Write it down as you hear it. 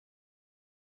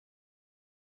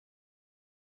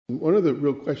One of the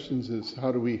real questions is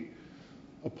how do we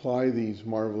apply these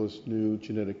marvelous new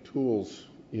genetic tools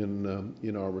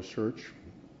in our research?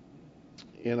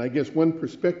 And I guess one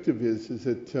perspective is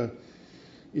that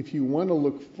if you want to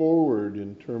look forward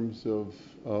in terms of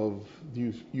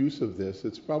the use of this,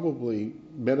 it's probably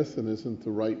medicine isn't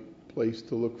the right place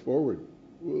to look forward.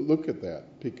 Look at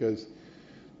that, because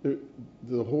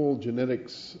the whole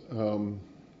genetics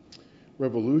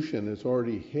revolution has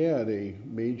already had a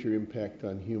major impact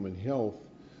on human health,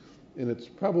 and it's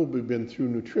probably been through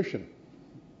nutrition.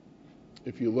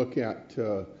 If you look at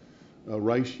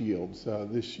rice yields,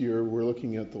 this year we're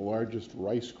looking at the largest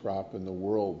rice crop in the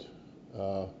world,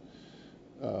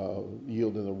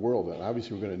 yield in the world, and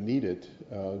obviously we're going to need it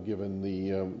given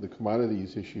the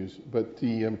commodities issues, but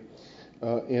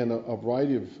and a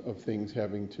variety of things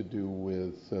having to do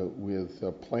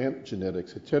with plant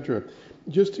genetics, etc.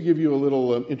 Just to give you a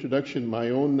little introduction, my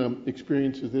own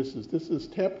experience with this is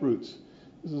taproots.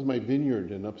 This is my vineyard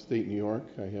in upstate New York.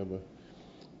 I have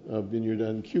a vineyard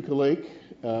on Keuka Lake,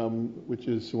 which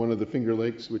is one of the Finger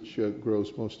Lakes, which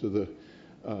grows most of the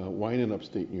wine in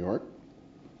upstate New York.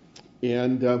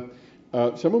 And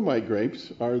some of my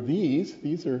grapes are these.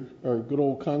 These are good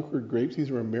old Concord grapes. These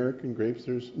are American grapes.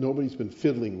 Nobody's been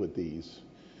fiddling with these.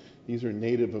 These are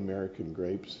Native American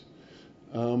grapes.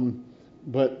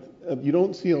 But you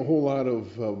don't see a whole lot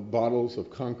of bottles of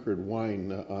Concord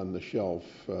wine on the shelf,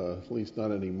 at least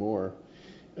not anymore.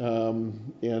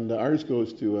 And ours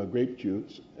goes to grape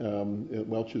juice,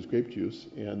 Welch's grape juice,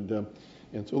 and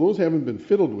so those haven't been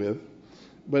fiddled with.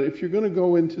 But if you're going to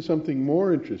go into something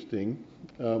more interesting,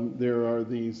 there are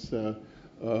these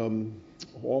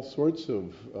all sorts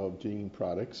of gene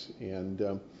products,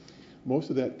 and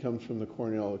most of that comes from the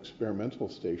Cornell Experimental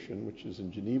Station, which is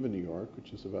in Geneva, New York,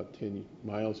 which is about 10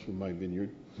 miles from my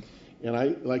vineyard. And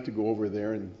I like to go over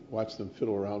there and watch them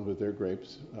fiddle around with their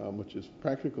grapes, which is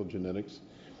practical genetics.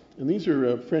 And these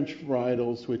are French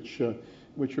varietals, which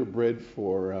are bred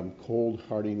for cold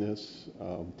hardiness,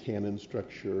 tannin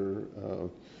structure,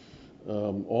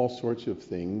 all sorts of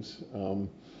things,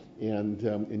 and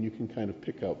you can kind of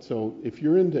pick out. So if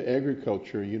you're into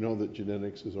agriculture, you know that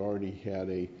genetics has already had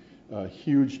a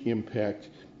huge impact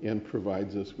and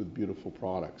provides us with beautiful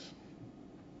products.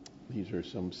 These are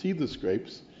some seedless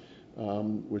grapes,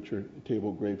 which are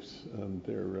table grapes.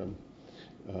 They're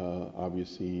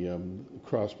obviously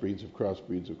crossbreeds of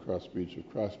crossbreeds of crossbreeds of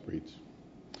crossbreeds.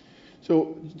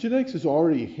 So genetics has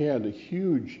already had a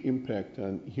huge impact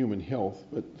on human health,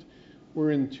 but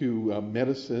we're into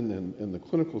medicine and the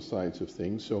clinical sides of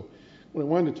things. So what I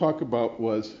wanted to talk about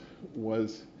was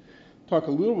talk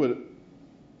a little bit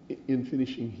in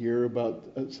finishing here about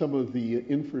some of the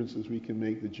inferences we can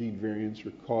make that gene variants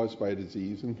are caused by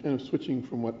disease, and kind of switching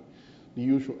from what the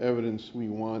usual evidence we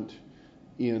want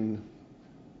in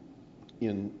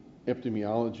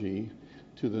epidemiology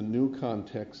to the new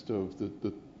context of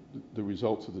the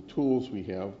results of the tools we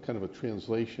have, kind of a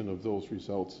translation of those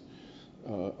results,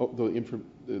 the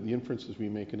inferences we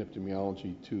make in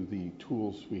epidemiology to the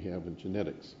tools we have in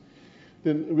genetics.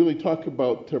 Then really talk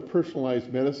about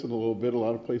personalized medicine a little bit. A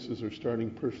lot of places are starting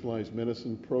personalized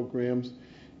medicine programs,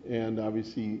 and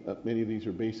obviously many of these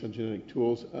are based on genetic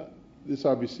tools. This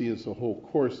obviously is a whole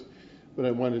course, but I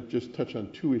want to just touch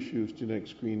on two issues: genetic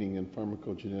screening and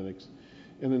pharmacogenetics,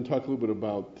 and then talk a little bit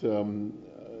about,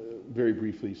 very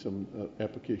briefly, some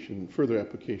further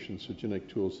applications of genetic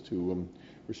tools to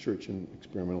research and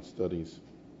experimental studies.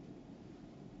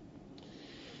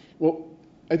 Well,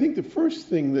 I think the first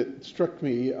thing that struck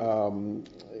me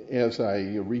as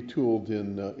I retooled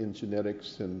in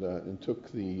genetics and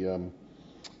took the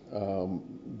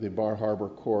Bar Harbor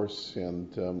course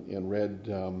and read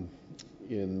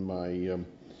in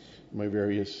my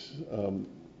various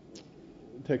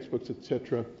textbooks,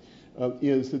 etc.,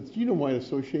 is that genome-wide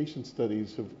association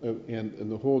studies and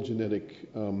the whole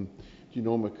genetic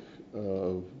genomic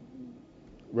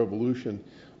revolution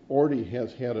already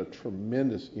has had a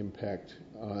tremendous impact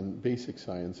on basic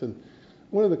science. And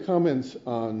one of the comments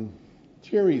on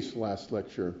Terry's last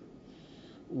lecture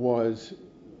was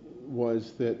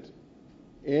that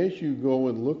as you go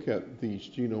and look at these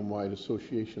genome-wide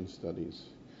association studies,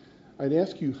 I'd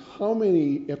ask you, how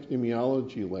many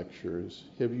epidemiology lectures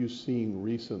have you seen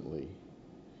recently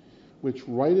which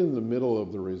right in the middle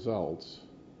of the results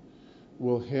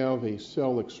will have a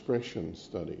cell expression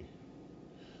study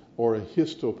or a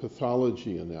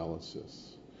histopathology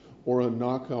analysis or a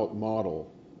knockout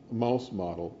model, a mouse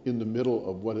model, in the middle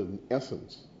of what in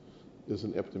essence is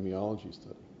an epidemiology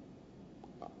study?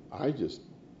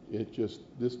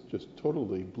 This just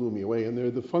totally blew me away. And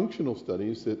they're the functional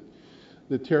studies that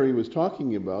Terry was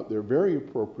talking about. They're very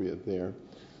appropriate there.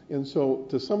 And so,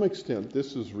 to some extent,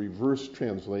 this is reverse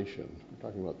translation. We're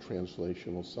talking about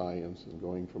translational science and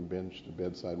going from bench to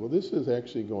bedside. Well, this is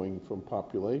actually going from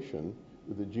population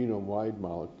with the genome-wide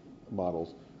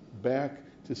models back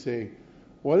to say,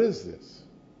 what is this?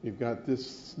 You've got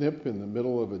this SNP in the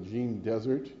middle of a gene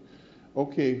desert.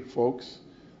 Okay, folks,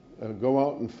 go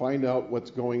out and find out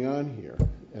what's going on here.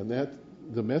 And that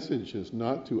the message is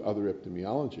not to other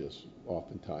epidemiologists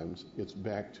oftentimes, it's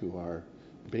back to our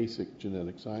basic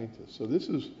genetic scientists. So this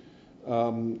is,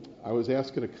 I was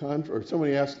asked at a conference, or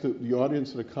somebody asked the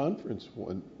audience at a conference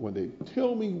one day,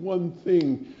 tell me one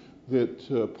thing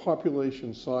that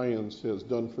population science has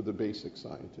done for the basic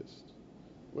scientist.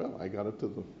 Well, I got up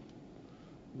to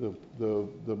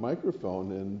the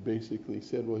microphone and basically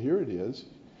said, well, here it is.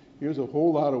 Here's a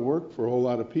whole lot of work for a whole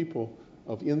lot of people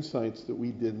of insights that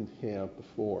we didn't have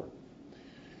before.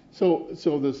 So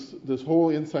this whole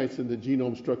insights into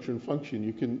genome structure and function,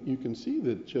 you can see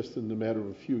that just in the matter of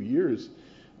a few years,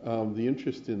 the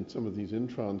interest in some of these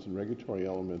introns and regulatory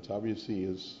elements obviously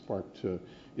is sparked,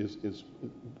 is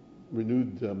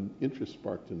renewed interest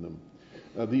sparked in them.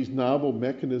 These novel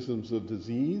mechanisms of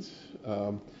disease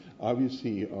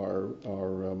obviously are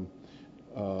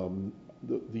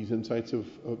these insights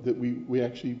that we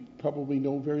actually probably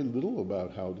know very little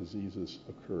about how diseases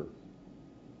occur.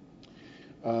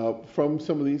 From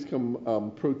some of these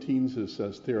come proteins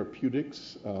as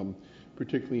therapeutics,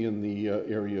 particularly in the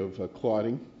area of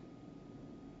clotting.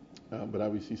 But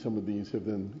obviously some of these have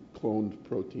then cloned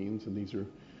proteins, and these are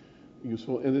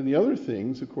useful. And then the other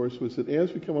things, of course, was that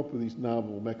as we come up with these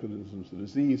novel mechanisms of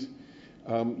disease,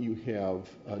 you have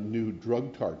new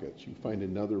drug targets. You find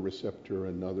another receptor,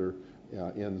 another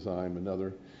enzyme,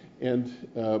 another. And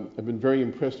I've been very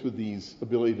impressed with these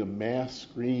ability to mass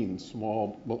screen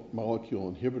small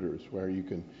molecule inhibitors, where you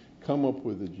can come up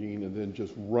with a gene and then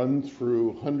just run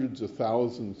through hundreds of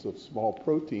thousands of small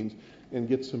proteins and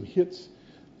get some hits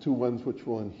to ones which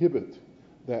will inhibit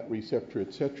that receptor,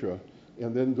 et cetera,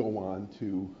 and then go on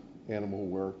to animal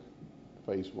work,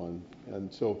 phase 1.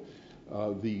 And so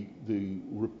the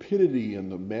rapidity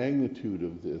and the magnitude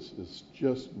of this is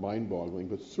just mind-boggling,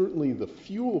 but certainly the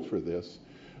fuel for this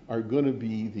are going to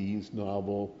be these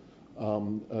novel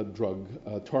drug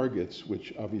targets,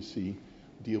 which obviously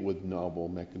deal with novel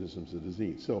mechanisms of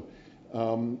disease. So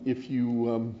if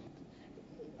you,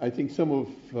 I think some of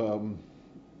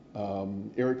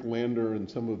Eric Lander and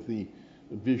some of the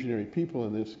visionary people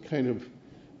in this kind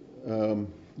of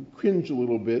cringe a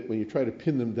little bit when you try to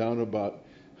pin them down about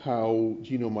how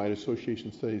genome-wide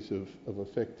association studies have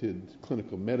affected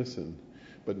clinical medicine.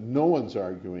 But no one's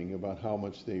arguing about how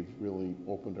much they've really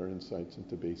opened our insights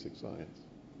into basic science.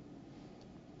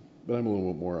 But I'm a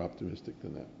little bit more optimistic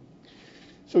than that.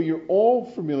 So you're all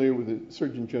familiar with the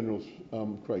Surgeon General's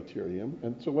criterion.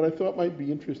 And so what I thought might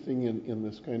be interesting in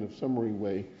this kind of summary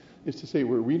way is to say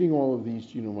we're reading all of these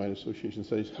genome-wide association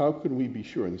studies. How can we be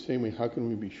sure? In the same way, how can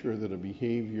we be sure that a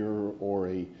behavior or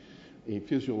a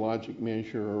physiologic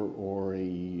measure or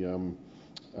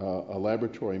a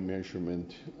laboratory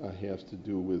measurement has to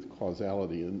do with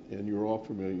causality, and you're all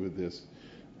familiar with this.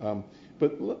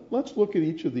 But let's look at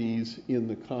each of these in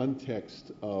the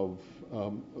context of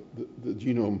the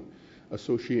genome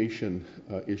association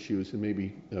issues and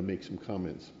maybe make some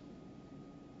comments.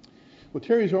 Well,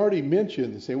 Terry's already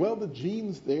mentioned to say, well, the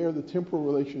gene's there, the temporal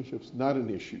relationship's not an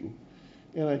issue,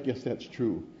 and I guess that's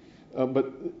true.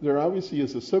 But there obviously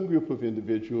is a subgroup of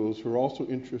individuals who are also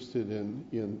interested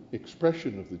in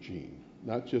expression of the gene,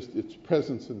 not just its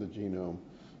presence in the genome,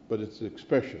 but its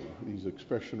expression, these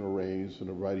expression arrays and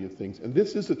a variety of things. And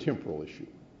this is a temporal issue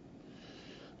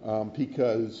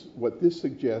because what this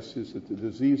suggests is that the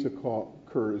disease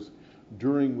occurs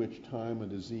during which time a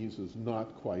disease is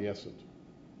not quiescent.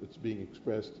 It's being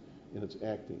expressed and it's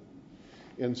acting.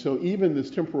 And so even this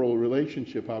temporal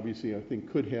relationship, obviously, I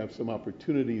think could have some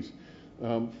opportunities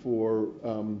for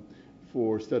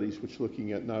studies which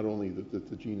looking at not only that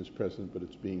the gene is present, but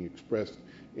it's being expressed.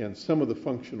 And some of the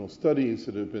functional studies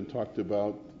that have been talked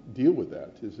about deal with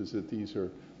that, is that these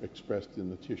are expressed in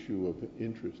the tissue of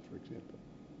interest, for example.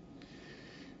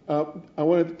 I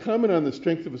want to comment on the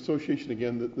strength of association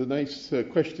again. The nice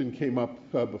question came up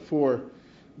before,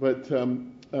 but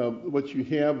what you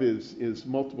have is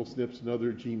multiple SNPs and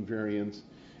other gene variants,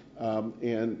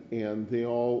 and they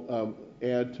all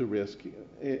add to risk.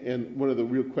 And one of the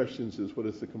real questions is, what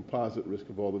is the composite risk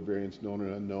of all the variants known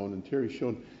and unknown? And Terry's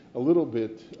shown a little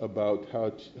bit about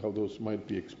how those might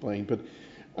be explained. But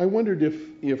I wondered if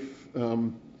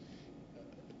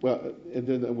well, and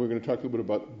then we're going to talk a little bit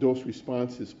about dose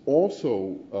response is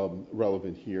also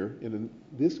relevant here. And in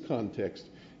this context,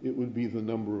 it would be the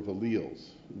number of alleles.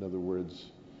 In other words,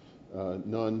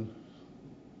 none,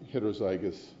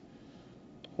 heterozygous,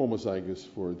 homozygous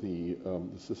for the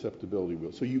susceptibility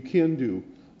wheel. So you can do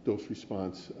dose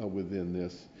response within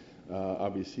this,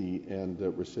 obviously, and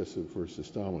recessive versus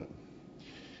dominant.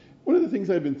 One of the things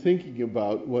I've been thinking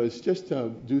about was just to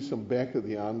do some back of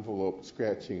the envelope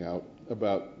scratching out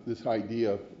about this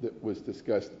idea that was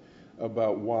discussed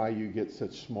about why you get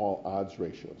such small odds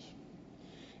ratios.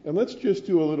 And let's just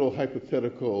do a little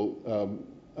hypothetical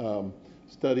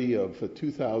study of a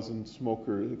 2,000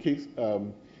 smoker, a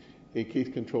case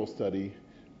control study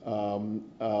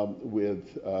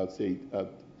with, say,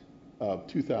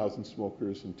 2,000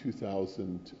 smokers and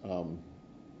 2,000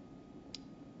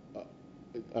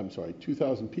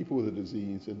 people with a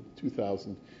disease and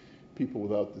 2,000 people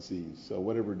without disease. So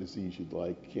whatever disease you'd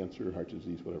like, cancer, heart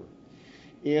disease, whatever.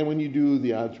 And when you do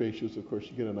the odds ratios, of course,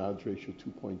 you get an odds ratio of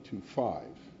 2.25.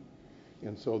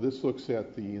 And so this looks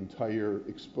at the entire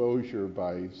exposure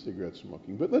by cigarette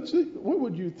smoking. But let's see, what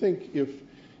would you think if,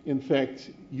 in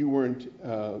fact, you weren't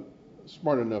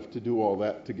smart enough to do all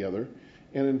that together,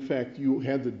 and in fact, you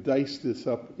had to dice this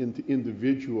up into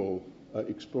individual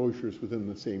exposures within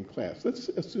the same class? Let's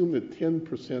assume that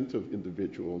 10% of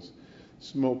individuals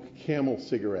smoke Camel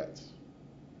cigarettes.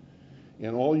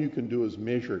 And all you can do is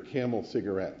measure Camel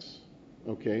cigarettes,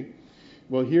 okay?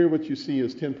 Well, here what you see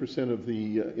is 10% of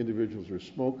the individuals are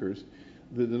smokers.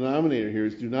 The denominator here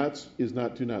is not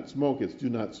do not smoke, it's do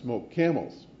not smoke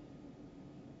Camels,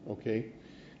 okay?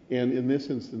 And in this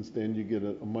instance, then, you get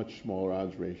a much smaller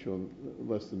odds ratio,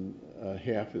 less than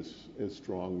half as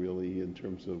strong, really, in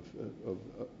terms of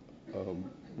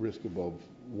risk above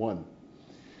 1.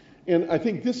 And I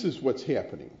think this is what's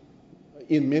happening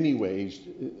in many ways,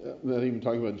 not even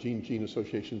talking about gene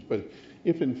associations, but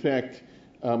if, in fact,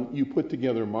 you put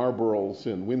together Marlboros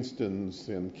and Winstons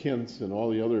and Kents and all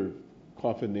the other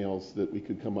coffin nails that we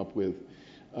could come up with,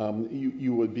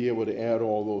 you would be able to add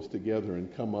all those together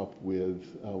and come up with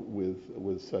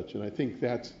such. And I think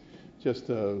that's just,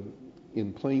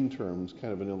 in plain terms,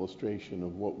 kind of an illustration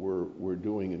of what we're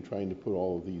doing and trying to put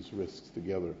all of these risks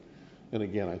together. And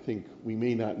again, I think we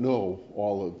may not know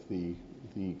all of the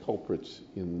culprits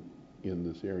in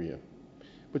this area,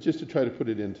 but just to try to put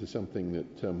it into something that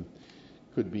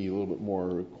could be a little bit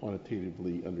more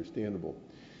quantitatively understandable.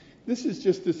 This is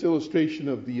just this illustration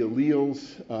of the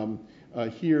alleles.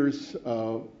 Here's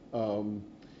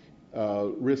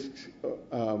risk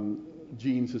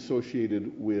genes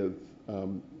associated with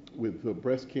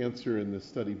breast cancer in this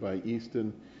study by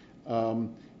Easton.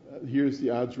 Here's the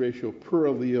odds ratio per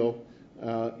allele,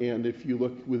 and if you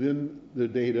look within the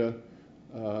data,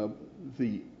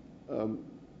 the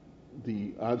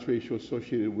odds ratio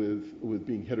associated with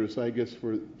being heterozygous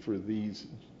for these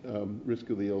risk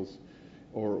alleles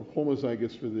or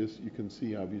homozygous for this, you can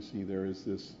see obviously there is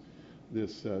this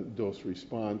dose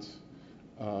response,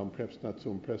 perhaps not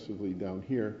so impressively down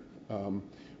here,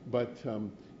 but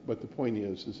the point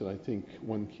is that I think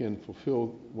one can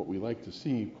fulfill what we like to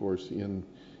see, of course, in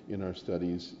our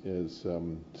studies is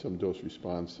some dose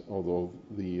response, although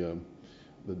the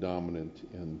dominant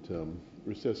and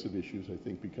recessive issues, I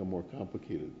think, become more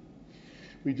complicated.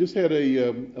 We just had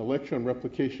a lecture on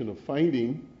replication of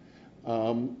finding,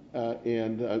 and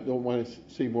I don't want to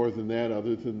say more than that,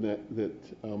 other than that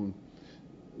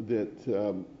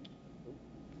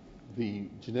the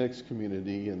genetics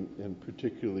community, and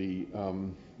particularly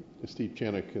Steve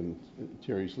Chanik and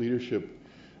Terry's leadership,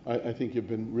 I think have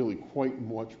been really quite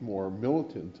much more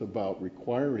militant about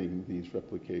requiring these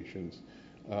replications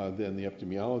than the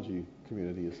epidemiology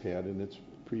community has had in its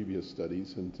previous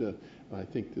studies. And I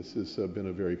think this has been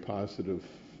a very positive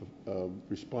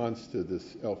response to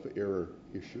this alpha error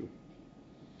issue.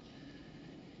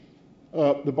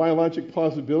 The biologic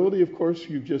plausibility, of course,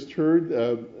 you've just heard.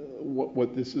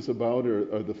 What this is about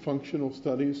are the functional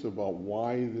studies about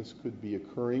why this could be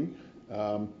occurring.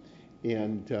 And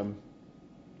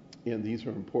these are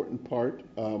an important part.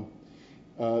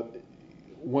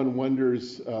 One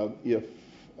wonders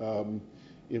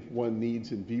if one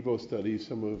needs in vivo studies,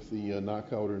 some of the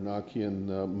knockout or knock-in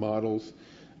models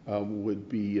would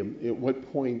be, at what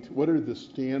point, what are the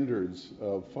standards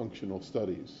of functional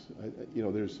studies?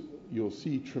 You'll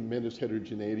see tremendous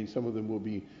heterogeneity. Some of them will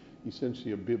be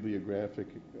essentially a bibliographic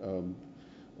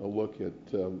a look at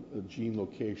gene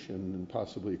location and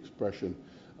possibly expression.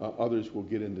 Others will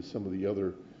get into some of the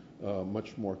other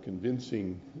much more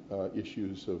convincing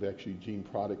issues of actually gene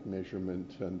product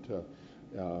measurement and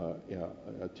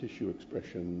tissue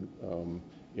expression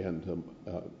and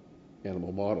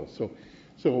animal models.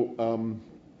 So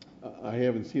I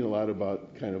haven't seen a lot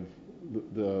about kind of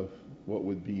what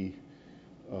would be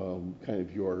kind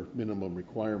of your minimum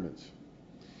requirements.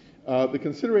 The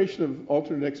consideration of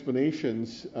alternate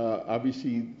explanations,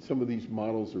 obviously some of these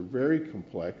models are very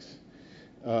complex,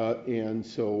 and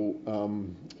so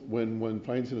when one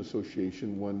finds an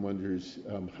association, one wonders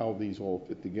how these all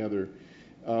fit together.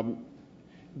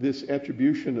 This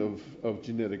attribution of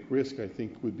genetic risk, I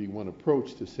think, would be one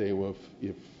approach to say, well,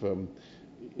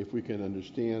 if we can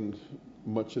understand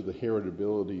much of the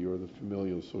heritability or the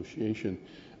familial association,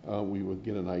 we would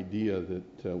get an idea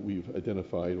that we've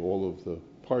identified all of the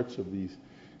parts of these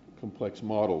complex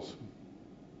models.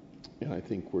 And I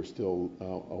think we're still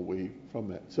away from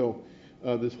that. So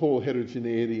this whole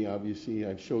heterogeneity, obviously,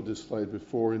 I've showed this slide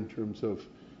before in terms of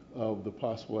the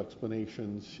possible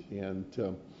explanations and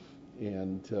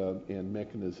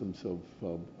mechanisms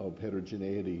of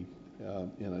heterogeneity,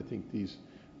 and I think these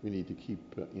we need to keep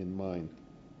in mind.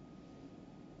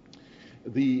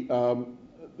 The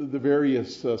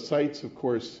various sites, of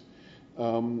course,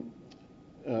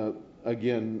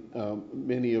 again,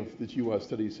 many of the GWAS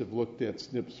studies have looked at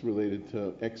SNPs related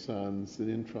to exons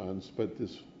and introns, but the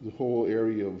whole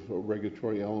area of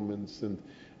regulatory elements and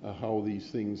how these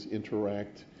things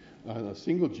interact on a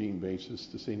single gene basis,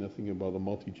 to say nothing about a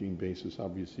multi-gene basis,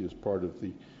 obviously is part of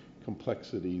the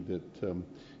complexity that,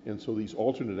 and so these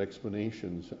alternate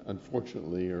explanations,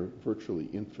 unfortunately, are virtually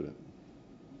infinite.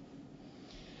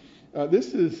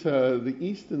 This is the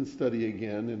Easton study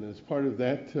again, and as part of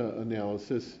that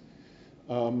analysis,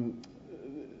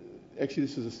 actually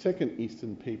this is a second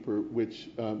Easton paper, which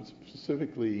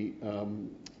specifically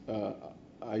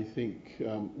I think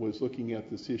was looking at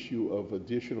this issue of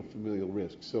additional familial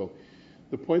risk. So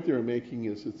the point they were making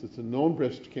is that it's a known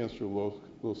breast cancer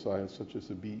loci, such as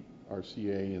the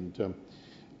BRCA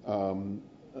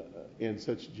and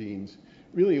such genes,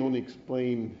 really only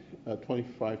explain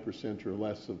 25% or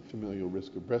less of familial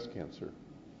risk of breast cancer.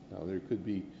 Now there could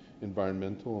be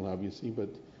environmental, and obviously,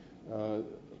 but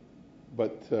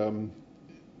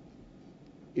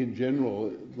in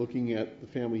general, looking at the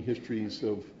family histories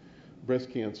of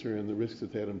breast cancer and the risks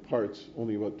that that imparts,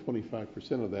 only about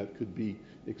 25% of that could be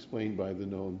explained by the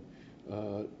known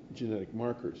genetic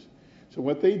markers. So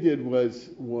what they did was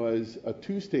a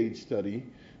two-stage study,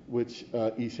 which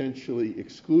essentially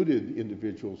excluded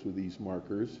individuals with these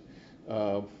markers,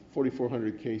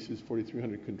 4,400 cases,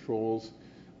 4,300 controls,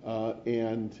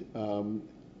 and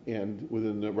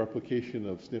within the replication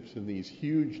of SNPs in these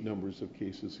huge numbers of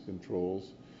cases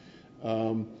controls,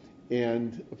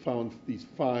 and found these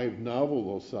 5 novel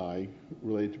loci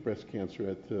related to breast cancer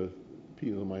at the p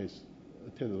to the minus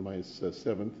 10 to the minus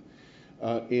 7th.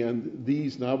 And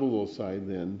these novel loci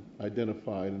then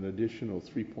identified an additional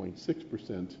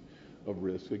 3.6% of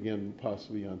risk, again,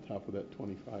 possibly on top of that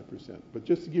 25%. But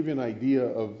just to give you an idea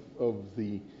of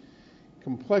the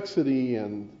complexity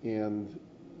and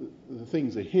the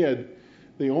things ahead,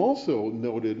 they also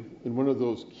noted in one of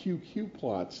those QQ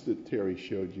plots that Terry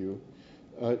showed you,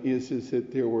 is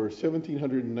that there were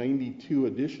 1,792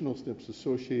 additional SNPs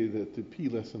associated at the p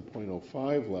less than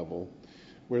 0.05 level,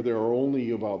 where there are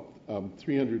only about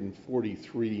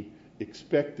 343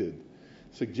 expected,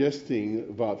 suggesting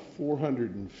about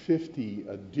 450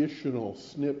 additional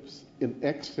SNPs in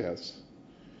excess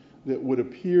that would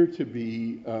appear to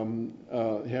be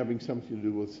having something to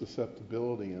do with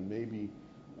susceptibility and maybe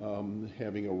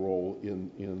having a role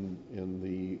in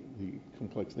the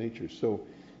complex nature. So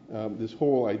this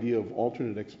whole idea of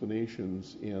alternate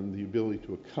explanations and the ability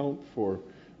to account for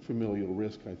familial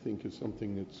risk, I think, is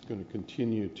something that's going to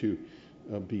continue to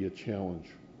be a challenge.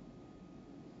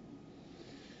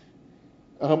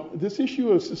 This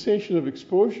issue of cessation of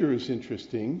exposure is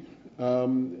interesting.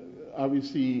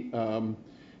 Obviously,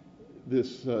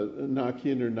 this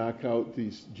knock-in or knock-out,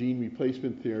 these gene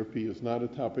replacement therapy is not a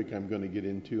topic I'm going to get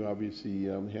into. Obviously,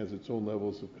 has its own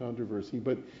levels of controversy,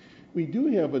 but we do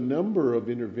have a number of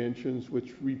interventions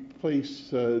which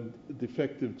replace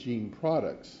defective gene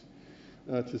products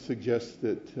to suggest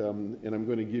that, and I'm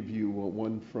going to give you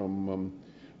one from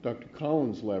Dr.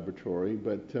 Collins' laboratory,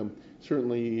 but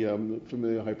certainly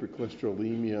familial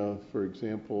hypercholesterolemia, for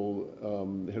example,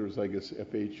 heterozygous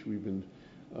FH, we've been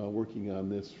working on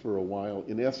this for a while,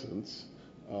 in essence,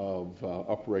 of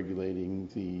upregulating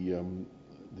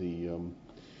the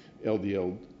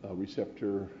LDL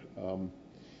receptor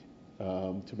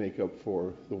to make up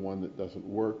for the one that doesn't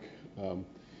work.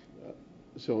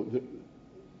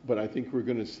 But I think we're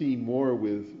going to see more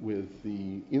with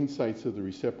the insights of the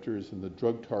receptors and the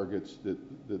drug targets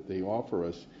that they offer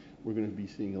us. We're going to be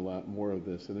seeing a lot more of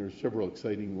this, and there's several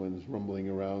exciting ones rumbling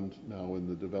around now in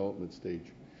the development stage.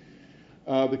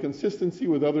 The consistency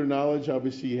with other knowledge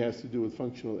obviously has to do with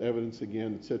functional evidence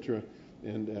again, et cetera,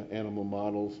 and animal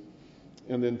models.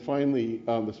 And then finally,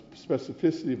 the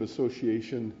specificity of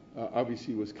association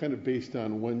obviously was kind of based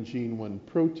on one gene, one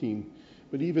protein,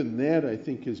 but even that I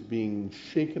think is being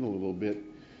shaken a little bit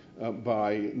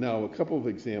by now a couple of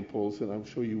examples, and I'll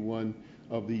show you one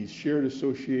of these shared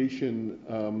association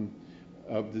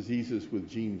of diseases with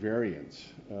gene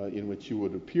variants, in which you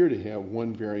would appear to have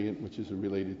one variant which is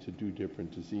related to two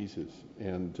different diseases.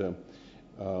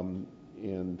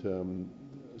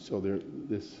 So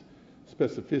this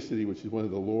specificity, which is one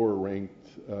of the lower ranked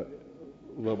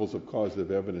levels of causative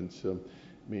evidence,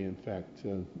 may in fact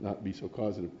not be so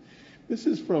causative. This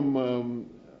is from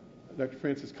Dr.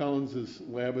 Francis Collins'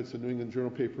 lab. It's a New England Journal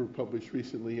paper published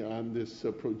recently on this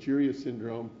progeria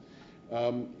syndrome.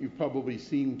 You've probably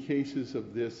seen cases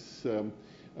of this.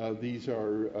 These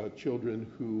are children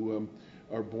who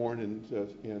are born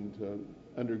and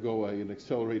undergo an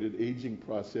accelerated aging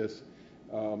process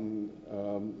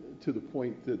to the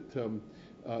point that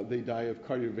they die of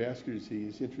cardiovascular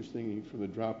disease, interestingly, from the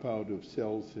dropout of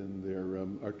cells in their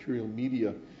arterial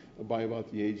media by about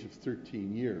the age of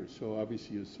 13 years. So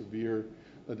obviously a severe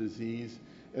disease.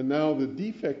 And now the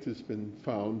defect has been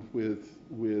found with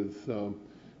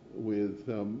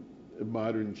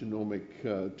modern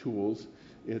genomic tools.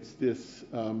 It's this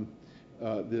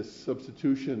this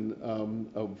substitution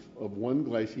of one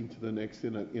glycine to the next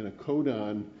in a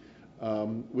codon,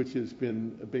 which has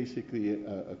been basically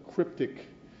a cryptic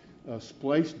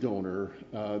splice donor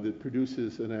that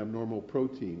produces an abnormal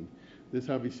protein. This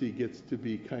obviously gets to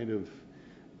be kind of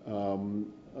an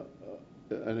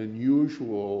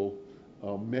unusual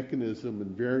mechanism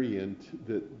and variant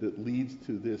that leads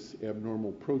to this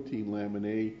abnormal protein lamin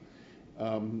A,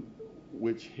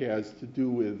 which has to do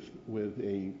with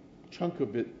a chunk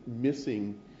of it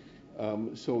missing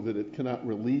so that it cannot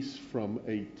release from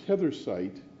a tether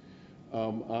site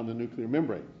on the nuclear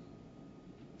membrane.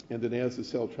 And then as the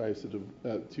cell tries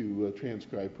to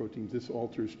transcribe proteins, this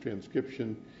alters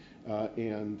transcription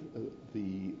and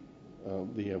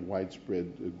they have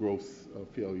widespread growth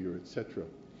failure, etc.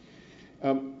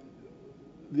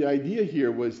 The idea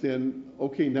here was then,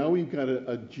 okay, now we've got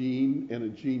a gene and a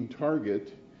gene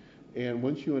target, and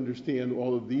once you understand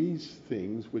all of these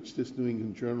things, which this New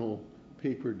England Journal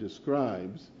paper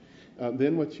describes,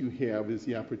 then what you have is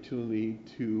the opportunity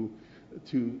to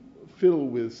fiddle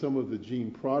with some of the gene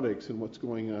products and what's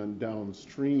going on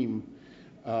downstream,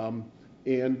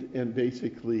 and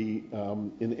basically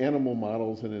in animal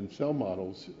models and in cell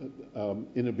models,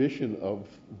 inhibition of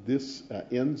this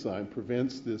enzyme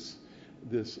prevents this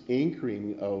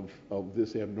anchoring of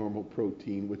this abnormal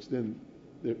protein, which then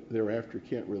thereafter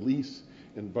can't release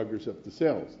and buggers up the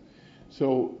cells.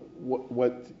 So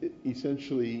what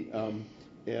essentially,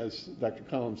 as Dr.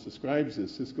 Collins describes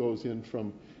this goes in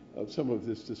from some of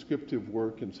this descriptive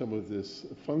work and some of this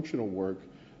functional work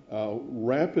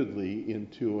rapidly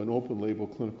into an open label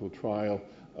clinical trial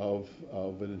of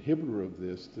an inhibitor of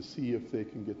this to see if they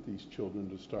can get these children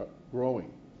to start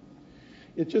growing.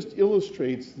 It just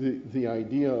illustrates the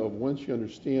idea of once you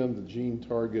understand the gene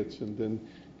targets and then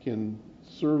can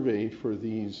survey for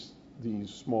these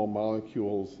small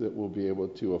molecules that will be able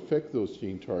to affect those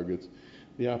gene targets,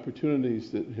 the opportunities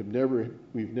that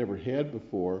we've never had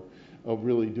before of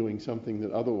really doing something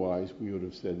that otherwise we would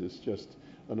have said is just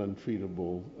an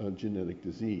untreatable genetic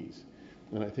disease.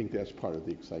 And I think that's part of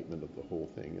the excitement of the whole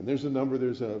thing. And there's a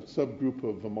subgroup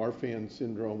of Marfan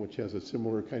syndrome, which has a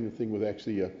similar kind of thing with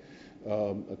actually a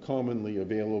commonly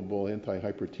available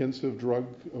antihypertensive drug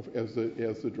as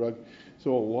the drug.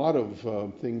 So a lot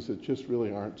of things that just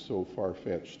really aren't so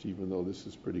far-fetched, even though this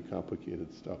is pretty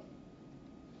complicated stuff.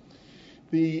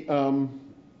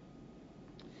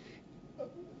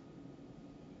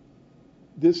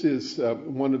 This is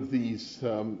one of these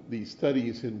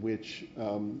studies in which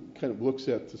kind of looks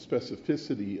at the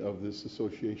specificity of this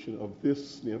association of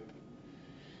this SNP,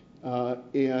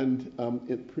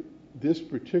 this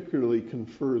particularly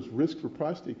confers risk for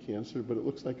prostate cancer, but it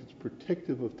looks like it's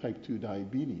protective of type 2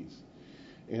 diabetes.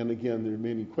 And again, there are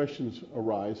many questions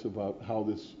arise about how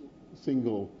this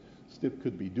single SNP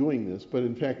could be doing this. But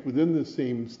in fact, within the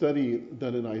same study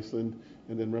done in Iceland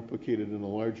and then replicated in a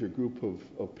larger group of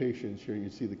patients, here you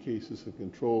see the cases of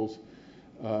controls,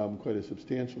 quite a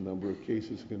substantial number of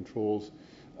cases of controls.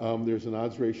 There's an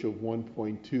odds ratio of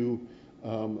 1.2,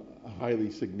 highly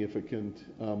significant.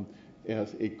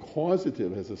 As a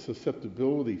causative, as a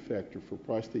susceptibility factor for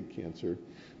prostate cancer.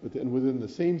 But then within the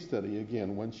same study,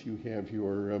 again, once you have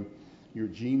your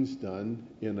genes done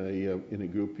in a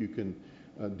group, you can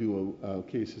do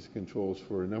cases controls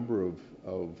for a number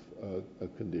of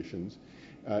conditions.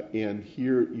 And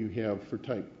here you have for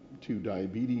type 2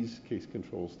 diabetes case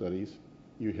control studies.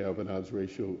 you have an odds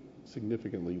ratio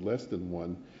significantly less than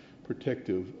 1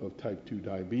 protective of type 2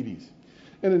 diabetes.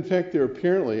 And in fact, there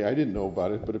apparently, I didn't know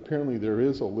about it, but apparently there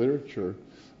is a literature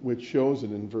which shows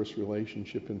an inverse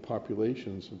relationship in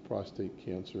populations of prostate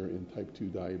cancer in type 2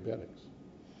 diabetics.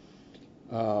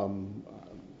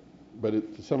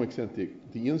 But to some extent,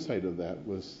 the insight of that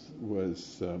was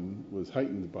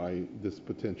heightened by this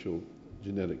potential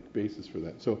genetic basis for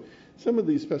that. So some of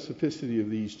the specificity of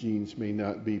these genes may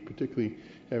not be particularly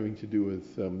having to do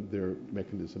with their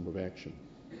mechanism of action.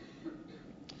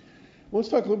 Let's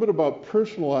talk a little bit about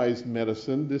personalized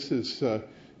medicine. This is a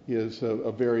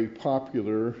very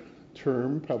popular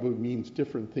term, probably means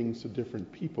different things to different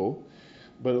people,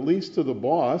 but at least to the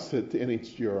boss at the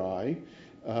NHGRI,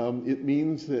 it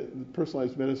means that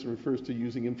personalized medicine refers to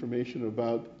using information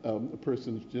about a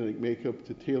person's genetic makeup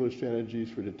to tailor strategies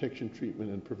for detection,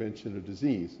 treatment, and prevention of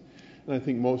disease. And I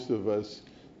think most of us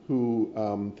who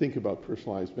think about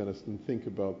personalized medicine think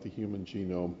about the human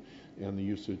genome and the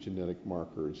use of genetic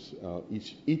markers.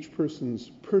 Each person's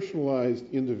personalized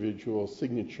individual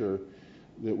signature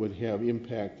that would have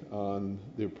impact on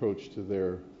the approach to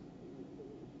their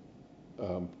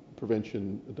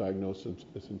prevention, diagnosis,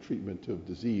 and treatment of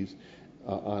disease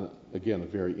on, again, a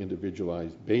very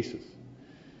individualized basis.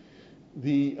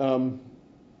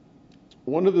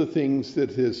 One of the things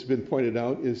that has been pointed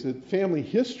out is that family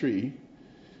history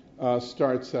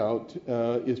starts out,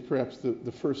 is perhaps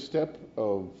the first step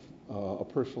of a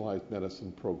personalized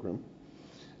medicine program.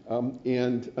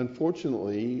 And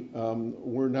unfortunately,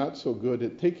 we're not so good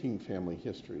at taking family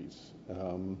histories.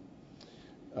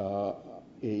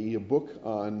 A book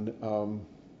on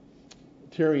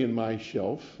Terry and my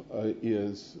shelf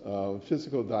is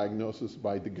Physical Diagnosis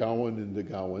by DeGowan and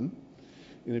DeGowan.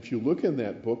 And if you look in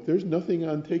that book, there's nothing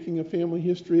on taking a family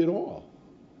history at all.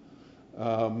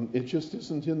 It just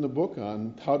isn't in the book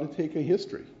on how to take a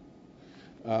history.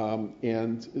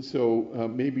 And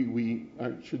so maybe we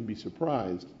shouldn't be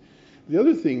surprised. The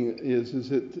other thing is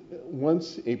that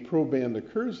once a proband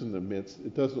occurs in the midst,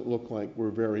 it doesn't look like we're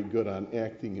very good on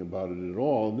acting about it at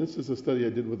all. And this is a study I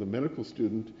did with a medical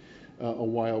student a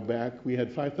while back. We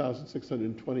had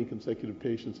 5,620 consecutive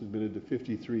patients admitted to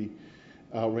 53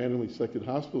 randomly selected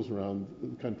hospitals around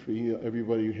the country.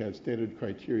 Everybody had standard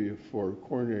criteria for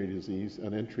coronary disease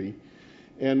on entry.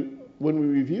 And when we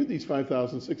reviewed these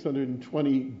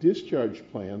 5,620 discharge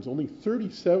plans, only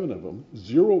 37 of them,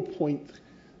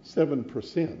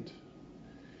 0.7%,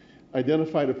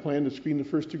 identified a plan to screen the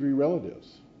first-degree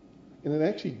relatives. And it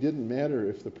actually didn't matter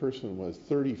if the person was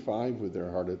 35 with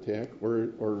their heart attack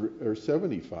or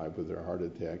 75 with their heart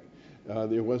attack.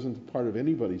 It wasn't part of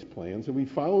anybody's plans. And we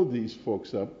followed these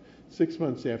folks up 6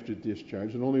 months after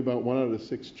discharge, and only about 1 out of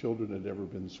 6 children had ever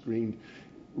been screened,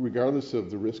 regardless of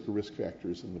the risk or risk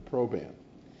factors in the proband.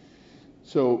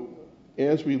 So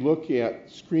as we look at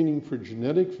screening for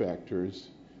genetic factors,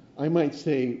 I might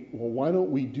say, well, why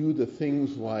don't we do the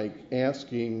things like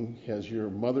asking, has your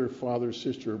mother, father,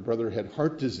 sister, or brother had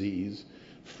heart disease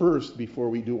first before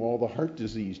we do all the heart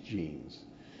disease genes,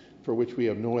 for which we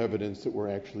have no evidence that we're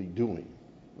actually doing,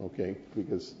 okay?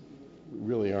 Because we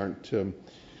really aren't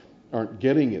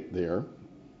getting it there.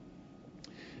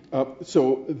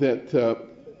 So that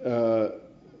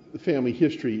family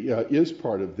history is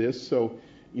part of this. So,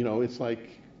 it's like,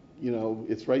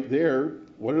 it's right there.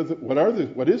 What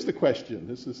is the question?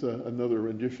 This is another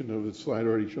rendition of the slide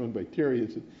already shown by Terry.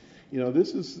 Is that,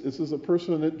 this is a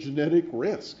person at genetic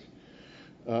risk.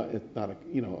 It's not a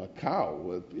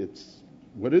cow. It's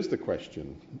what is the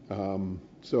question?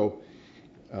 So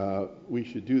we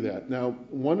should do that. Now,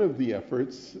 one of the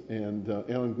efforts, and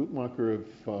Alan Guttmacher of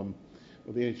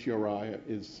the NHGRI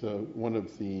is one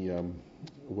of the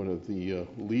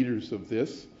leaders of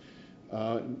this.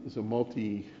 It's a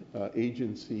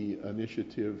multi-agency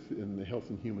initiative in the Health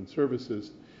and Human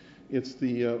Services. It's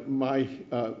the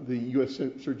U.S.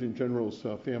 Surgeon General's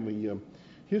Family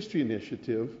History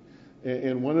Initiative,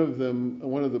 and one of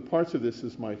the parts of this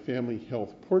is my Family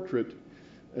Health Portrait.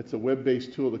 It's a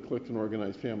web-based tool to collect and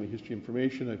organize family history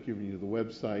information. I've given you the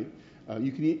website.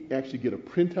 You can actually get a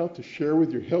printout to share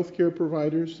with your healthcare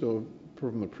providers. So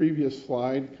from the previous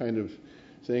slide, kind of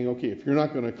saying, okay, if you're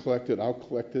not going to collect it, I'll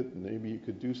collect it, and maybe you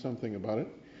could do something about it.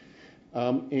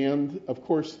 And of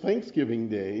course, Thanksgiving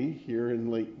Day here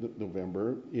in late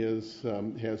November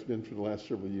has been for the last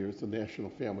several years the National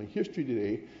Family History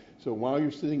Day. So while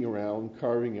you're sitting around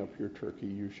carving up your turkey,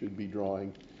 you should be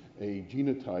drawing a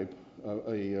genotype,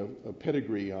 a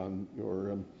pedigree on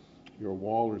your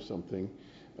wall or something,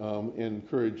 and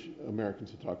encourage Americans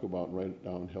to talk about and write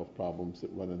down health problems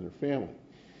that run in their family.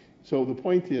 So the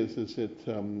point is that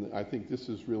I think this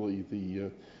is really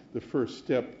the the first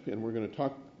step, and we're going to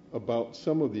talk about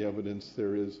some of the evidence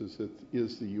there is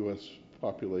the U.S.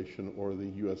 population or the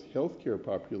U.S. healthcare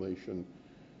population,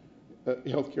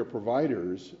 healthcare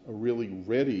providers are really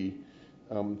ready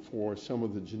for some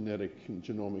of the genetic and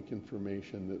genomic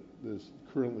information that is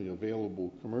currently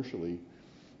available commercially.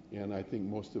 And I think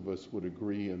most of us would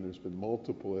agree, and there's been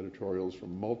multiple editorials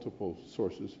from multiple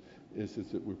sources, is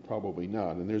that we're probably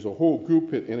not. And there's a whole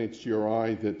group at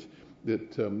NHGRI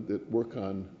that work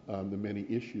on the many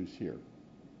issues here.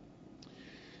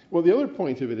 Well, the other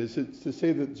point of it is to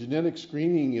say that genetic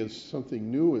screening is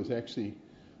something new is actually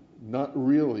not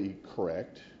really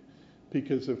correct,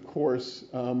 because of course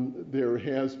there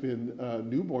has been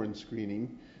newborn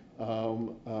screening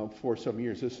for some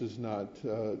years. This is not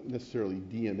necessarily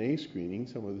DNA screening.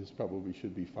 Some of this probably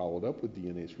should be followed up with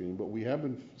DNA screening, but we have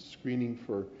been screening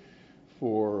for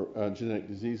genetic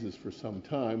diseases for some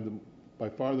time. By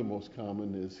far the most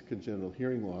common is congenital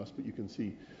hearing loss, but you can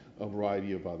see a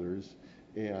variety of others.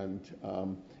 And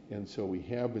so we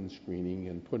have been screening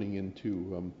and putting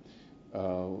into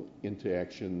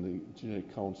action the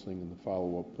genetic counseling and the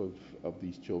follow-up of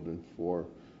these children for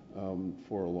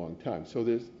a long time. So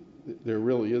there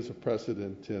really is a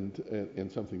precedent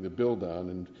and something to build on,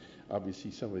 and obviously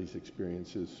some of these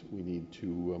experiences we need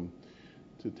to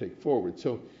take forward.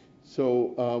 So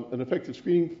an effective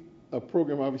screening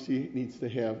program obviously needs to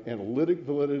have analytic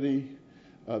validity.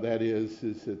 That is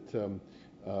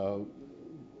that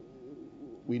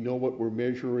we know what we're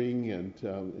measuring, and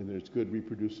there's good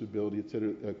reproducibility, et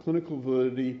cetera. Clinical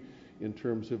validity in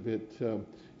terms of it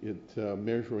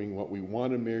measuring what we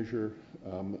want to measure.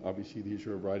 Obviously, these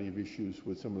are a variety of issues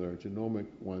with some of our genomic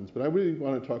ones, but I really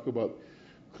want to talk about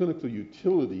clinical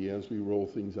utility as we roll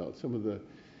things out. Some of the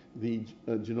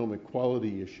genomic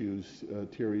quality issues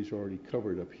Terry's already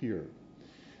covered up here.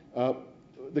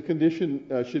 The condition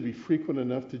should be frequent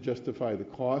enough to justify the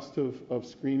cost of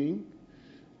screening.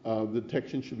 The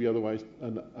detection should be otherwise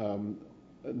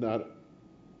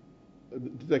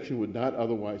detection would not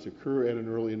otherwise occur at an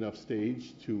early enough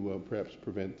stage to perhaps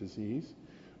prevent disease.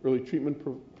 Early treatment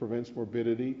prevents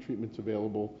morbidity. Treatments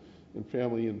available, and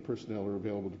family and personnel are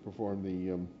available to perform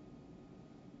the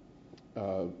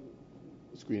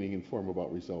screening, inform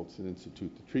about results, and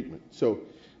institute the treatment. So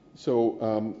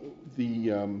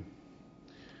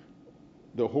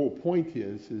the whole point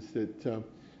is that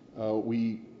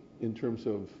we, in terms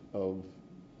of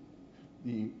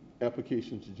the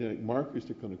applications of genetic markers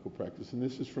to clinical practice, and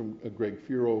this is from Greg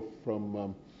Firo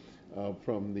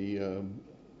from the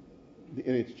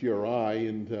NHGRI,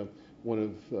 and one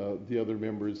of the other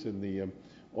members in the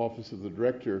Office of the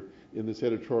Director in this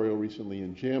editorial recently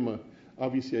in JAMA,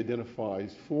 obviously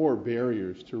identifies 4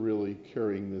 barriers to really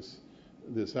carrying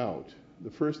this out.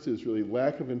 The first is really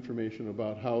lack of information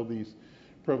about how these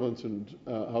prevalence and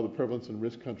how the prevalence and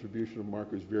risk contribution of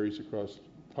markers varies across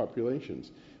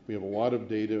populations. We have a lot of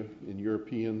data in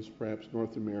Europeans, perhaps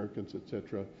North Americans, et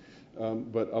cetera,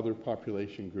 but other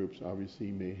population groups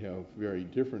obviously may have very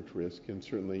different risk, and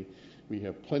certainly we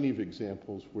have plenty of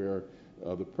examples where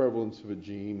the prevalence of a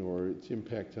gene or its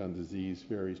impact on disease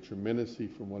varies tremendously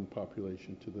from one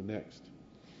population to the next.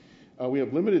 We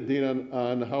have limited data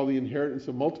on how the inheritance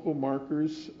of multiple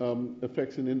markers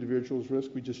affects an individual's risk.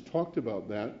 We just talked about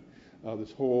that,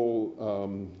 this whole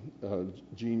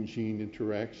gene-gene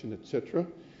interaction, et cetera.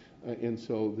 And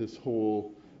so this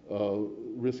whole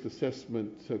risk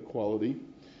assessment quality.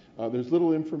 There's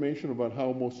little information about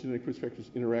how most genetic risk factors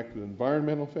interact with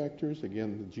environmental factors,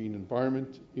 again, the gene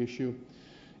environment issue.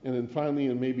 And then finally,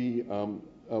 and maybe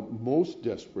most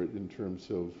desperate in terms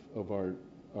of our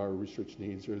research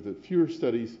needs, are that few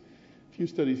studies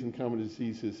in common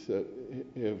diseases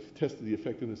have tested the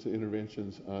effectiveness of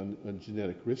interventions on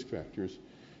genetic risk factors.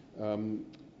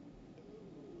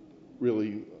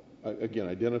 Really, again,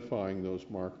 identifying those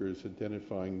markers,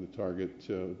 identifying the targets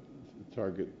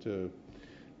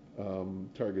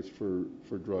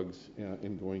for drugs,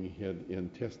 and going ahead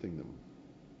and testing them.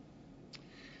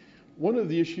 One of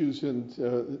the issues, and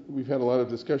we've had a lot of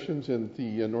discussions, and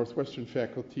the Northwestern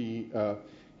faculty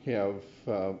have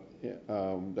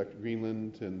Dr.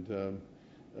 Greenland and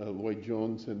Lloyd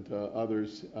Jones and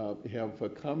others have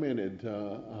commented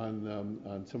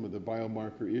on some of the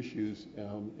biomarker issues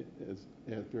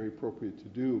as very appropriate to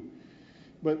do.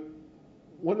 But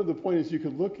one of the points is you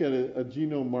could look at a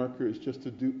genome marker as just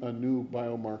a new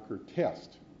biomarker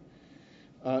test.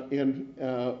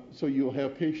 So you'll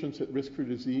have patients at risk for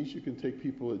disease. You can take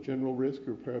people at general risk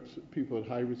or perhaps people at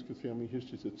high risk with family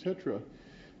histories, et cetera.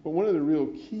 But one of the real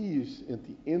keys at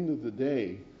the end of the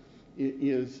day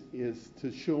is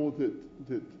to show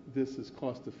that this is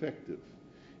cost effective.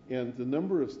 And the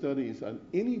number of studies on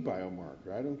any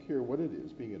biomarker, I don't care what it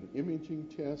is, being an imaging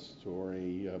test or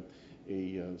a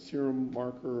serum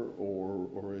marker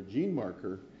or a gene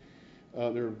marker,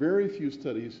 there are very few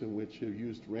studies in which have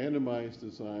used randomized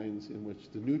designs in which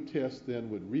the new test then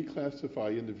would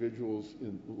reclassify individuals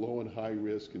in low and high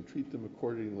risk and treat them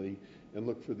accordingly and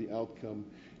look for the outcome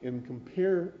and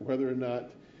compare whether or not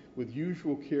with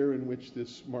usual care in which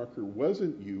this marker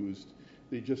wasn't used,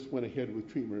 they just went ahead with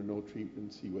treatment or no treatment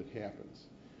and see what happens.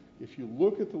 If you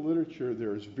look at the literature,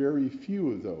 there's very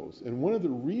few of those. And one of the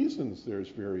reasons there's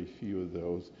very few of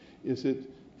those is that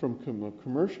from a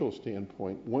commercial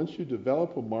standpoint, once you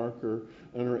develop a marker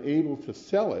and are able to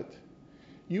sell it,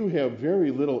 you have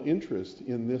very little interest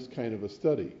in this kind of a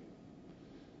study,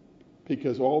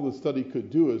 because all the study could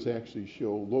do is actually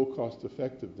show low cost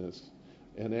effectiveness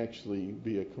and actually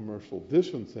be a commercial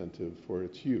disincentive for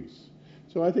its use.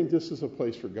 So I think this is a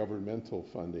place for governmental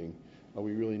funding.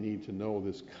 We really need to know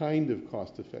this kind of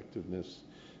cost effectiveness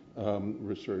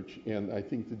research, and I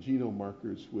think the genome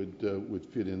markers would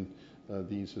fit in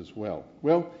these as well.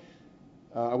 Well,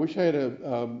 I wish I had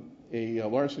a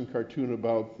Larson cartoon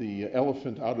about the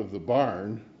elephant out of the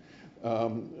barn,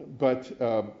 but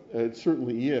it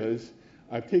certainly is.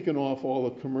 I've taken off all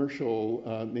the commercial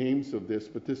names of this,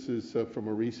 but this is from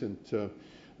a recent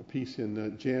piece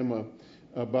in JAMA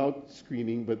about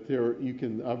screening, but you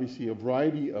can obviously a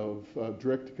variety of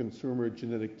direct-to-consumer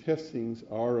genetic testings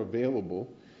are available.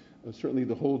 Certainly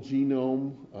the whole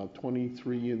genome,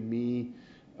 23andMe,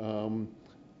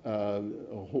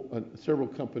 several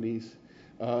companies,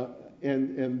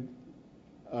 and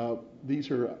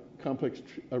these are complex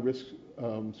risk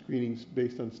screenings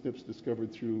based on SNPs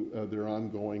discovered through their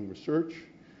ongoing research.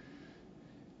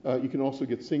 You can also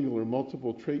get single or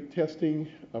multiple trait testing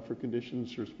for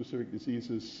conditions or specific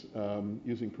diseases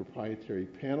using proprietary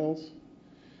panels.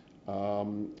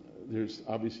 There's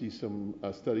obviously some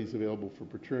studies available for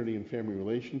paternity and family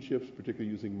relationships, particularly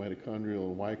using mitochondrial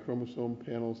and Y chromosome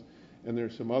panels. And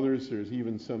there's some others. There's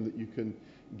even some that you can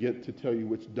get to tell you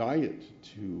which diet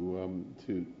to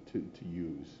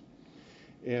use.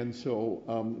 And so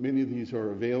many of these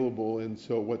are available. And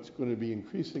so what's going to be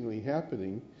increasingly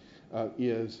happening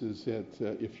is that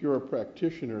if you're a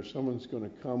practitioner, someone's going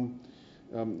to come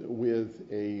with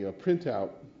a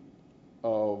printout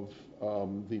of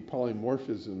the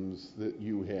polymorphisms that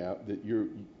you have, that your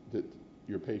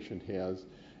patient has,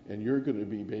 and you're going to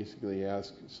be basically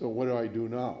asked, so what do I do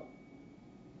now?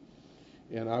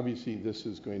 And obviously this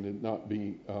is going to not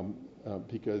be,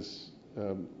 because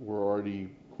we're already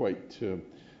quite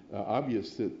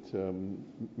obvious that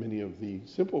many of the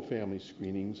simple family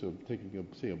screenings of taking,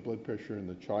 say, a blood pressure in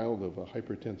the child of a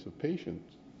hypertensive patient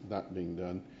not being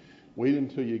done, wait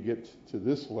until you get to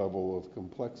this level of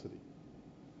complexity.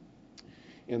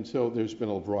 And so there's been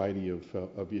a variety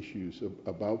of issues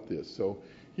about this. So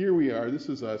here we are, this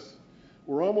is us.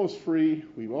 We're almost free.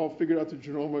 We've all figured out the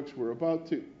genomics. We're about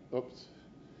to,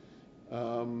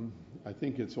 I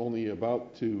think it's only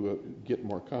about to get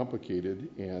more complicated,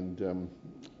 and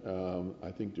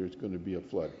I think there's going to be a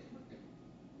flood.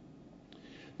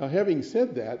 Now, having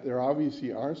said that, there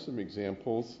obviously are some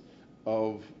examples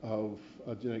of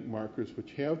genetic markers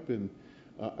which have been,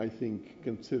 I think,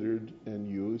 considered and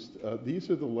used. These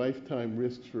are the lifetime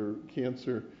risks for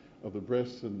cancer of the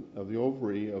breast and of the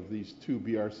ovary of these two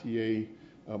BRCA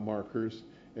markers,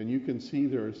 and you can see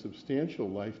there are substantial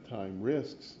lifetime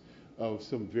risks of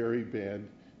some very bad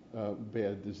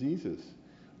diseases.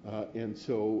 And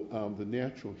so the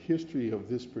natural history of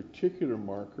this particular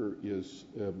marker is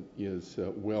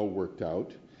well worked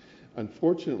out.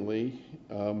 Unfortunately,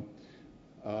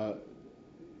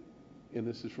 and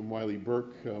this is from Wiley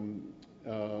Burke from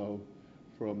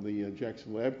the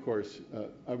Jackson Lab course,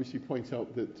 obviously points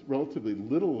out that relatively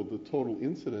little of the total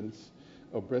incidence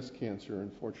of breast cancer,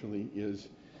 unfortunately, is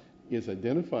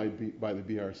identified by the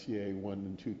BRCA 1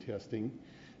 and 2 testing.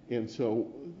 And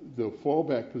so the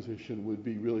fallback position would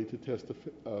be really to test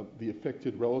the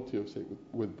affected relatives, say,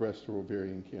 with breast or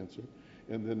ovarian cancer.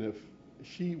 And then if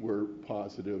she were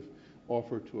positive,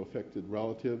 offer to affected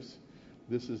relatives.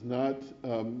 This is not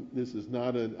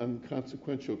an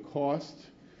inconsequential cost.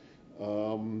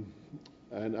 And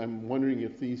I'm wondering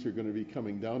if these are going to be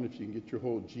coming down, if you can get your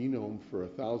whole genome for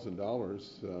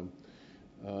 $1,000.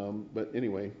 But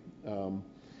anyway,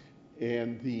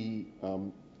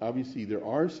 obviously there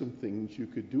are some things you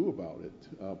could do about it.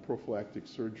 Prophylactic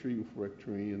surgery,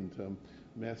 oophorectomy, and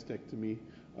mastectomy,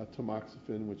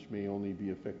 tamoxifen, which may only be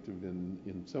effective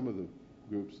in some of the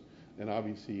groups, and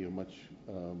obviously a much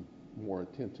more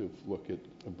attentive look at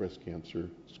breast cancer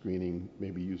screening,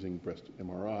 maybe using breast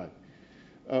MRI.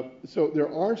 So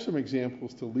there are some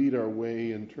examples to lead our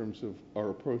way in terms of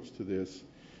our approach to this.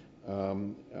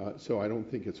 So I don't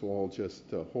think it's all just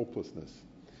hopelessness.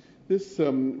 This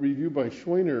review by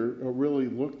Schweiner really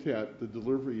looked at the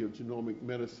delivery of genomic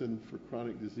medicine for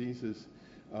chronic diseases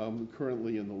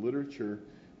currently in the literature.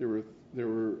 There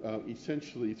were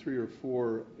essentially 3 or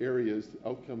 4 areas: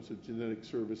 outcomes of genetic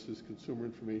services, consumer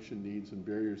information needs, and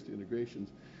barriers to integrations.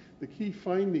 The key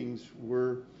findings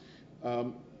were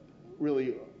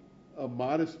really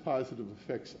modest positive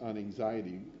effects on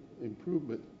anxiety,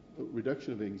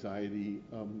 reduction of anxiety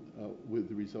with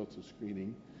the results of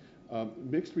screening,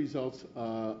 mixed results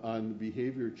on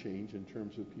behavior change in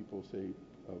terms of people, say,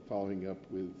 following up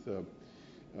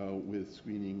with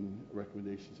screening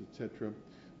recommendations, etc.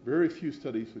 Very few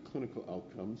studies with clinical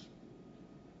outcomes.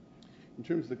 In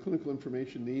terms of the clinical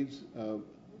information needs,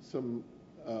 some,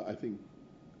 I think,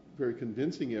 very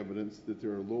convincing evidence that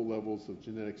there are low levels of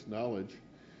genetics knowledge,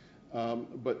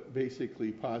 but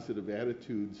basically positive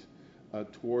attitudes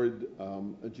toward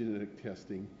genetic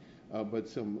testing, but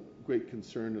some great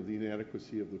concern of the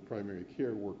inadequacy of the primary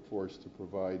care workforce to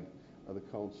provide the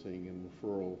counseling and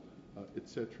referral,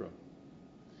 etc.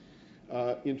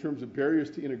 In terms of barriers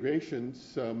to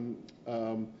integrations,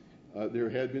 there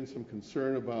had been some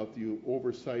concern about the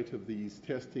oversight of these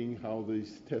testing, how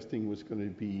this testing was going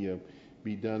to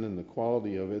be done, and the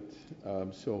quality of it.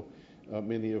 So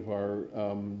many of our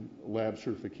lab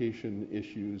certification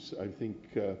issues, I think,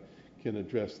 can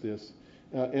address this.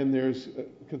 And there's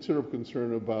considerable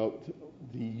concern about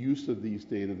the use of these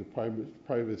data, the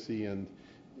privacy, and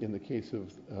in the case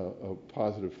of a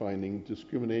positive finding,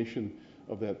 discrimination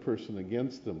of that person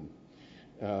against them.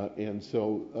 And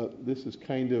so this is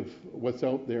kind of what's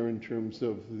out there in terms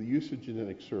of the use of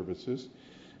genetic services,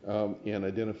 and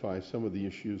identify some of the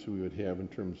issues we would have in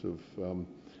terms of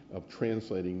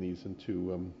translating these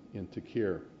into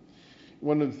care.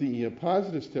 One of the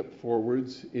positive step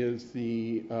forwards is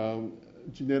the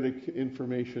Genetic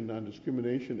Information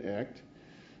Non-Discrimination Act,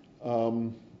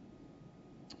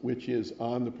 which is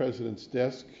on the President's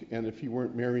desk, and if you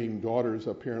weren't marrying daughters,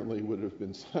 apparently would have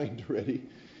been signed already.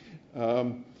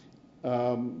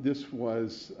 This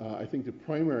was, I think the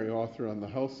primary author on the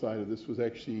House side of this was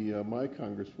actually my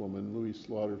Congresswoman, Louise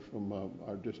Slaughter, from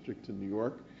our district in New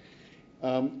York.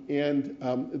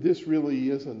 This really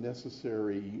is a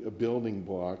necessary building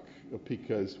block,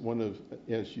 because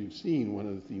as you've seen, one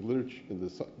of the literature,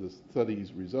 the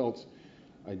study's results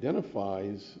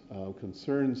identifies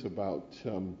concerns about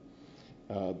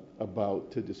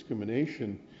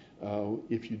discrimination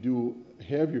if you do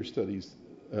have your studies,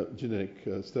 genetic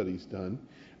studies done,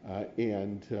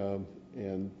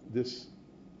 and this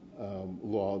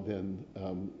law then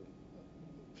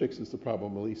fixes the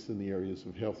problem, at least in the areas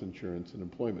of health insurance and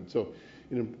employment. So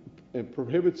it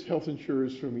prohibits health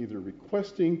insurers from either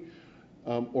requesting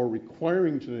or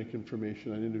requiring genetic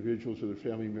information on individuals or their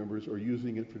family members, or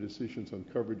using it for decisions on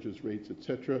coverages, rates,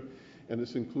 etc. And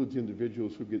this includes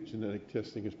individuals who get genetic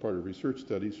testing as part of research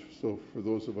studies. So for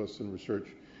those of us in research,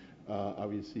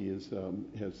 obviously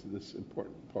has this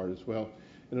important part as well.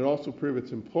 And it also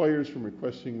prohibits employers from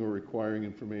requesting or requiring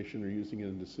information or using it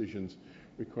in decisions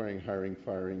requiring hiring,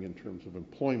 firing in terms of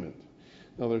employment.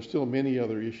 Now, there's still many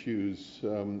other issues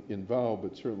involved,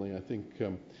 but certainly I think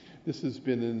this has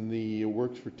been in the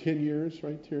works for 10 years,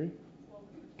 right, Terry?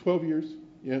 12 years,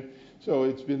 yeah. So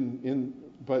it's been in,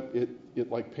 but it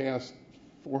like passed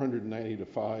 490 to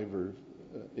 5 or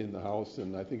in the House,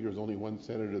 and I think there was only one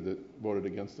senator that voted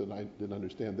against it, and I didn't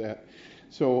understand that.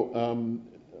 So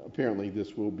apparently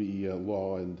this will be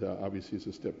law, and obviously it's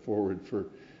a step forward for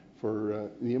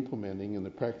the implementing and the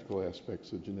practical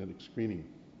aspects of genetic screening.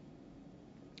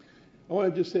 I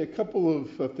want to just say a couple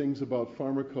of things about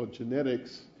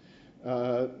pharmacogenetics.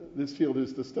 This field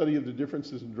is the study of the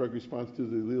differences in drug response to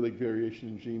the allelic variation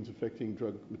in genes affecting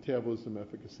drug metabolism,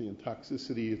 efficacy, and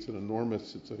toxicity. It's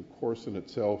a course in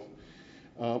itself.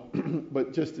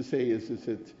 But just to say is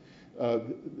that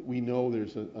we know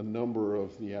there's a number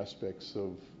of the aspects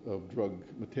of drug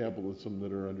metabolism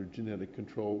that are under genetic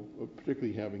control,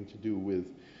 particularly having to do with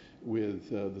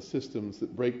the systems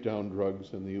that break down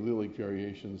drugs, and the allelic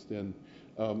variations then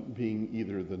being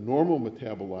either the normal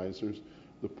metabolizers,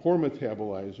 the poor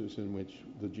metabolizers in which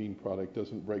the gene product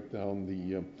doesn't break down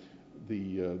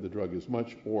the drug as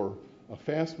much, or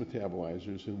fast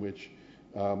metabolizers in which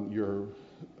you're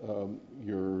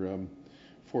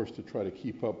forced to try to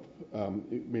keep up.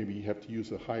 Maybe you have to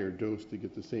use a higher dose to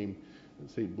get the same,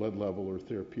 say, blood level or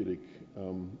therapeutic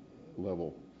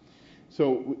level.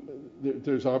 So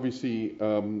there's obviously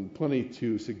plenty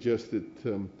to suggest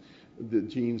that the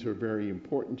genes are very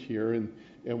important here, and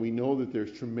we know that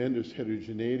there's tremendous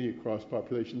heterogeneity across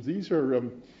populations. These are,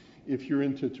 if you're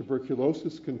into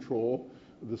tuberculosis control,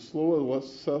 the slow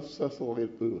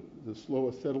acetylator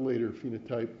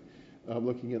phenotype,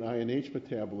 looking at INH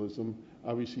metabolism,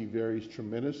 obviously varies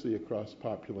tremendously across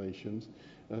populations,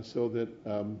 so that,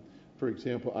 for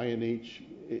example, INH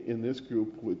in this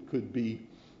group could be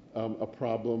a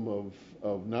problem of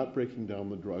not breaking down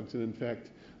the drugs, and in fact,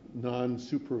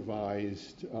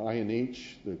 non-supervised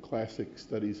INH, the classic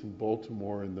studies in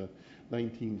Baltimore in the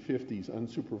 1950s,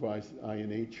 unsupervised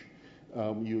INH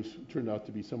use turned out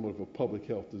to be somewhat of a public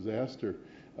health disaster,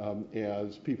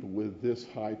 as people with this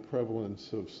high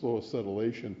prevalence of slow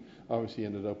acetylation obviously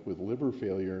ended up with liver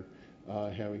failure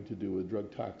having to do with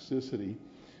drug toxicity.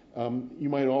 You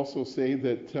might also say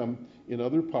that in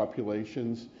other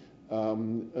populations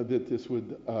that this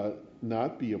would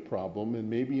not be a problem, and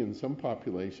maybe in some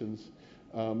populations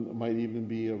might even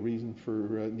be a reason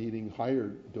for needing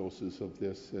higher doses of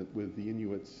this, with the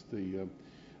Inuits, the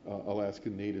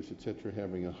Alaskan natives, etc.,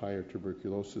 having a higher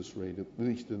tuberculosis rate, at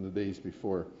least in the days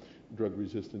before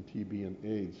drug-resistant TB and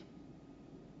AIDS.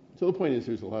 So the point is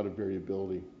there's a lot of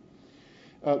variability.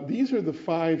 These are the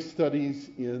 5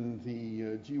 studies in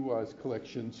the GWAS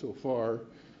collection so far,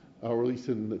 or at least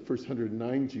in the first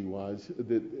 109 GWAS,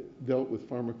 that dealt with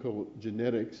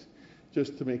pharmacogenetics,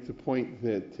 just to make the point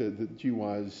that the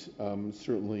GWAS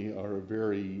certainly are a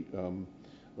very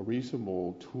a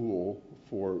reasonable tool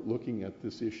for looking at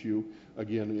this issue,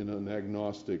 again, in an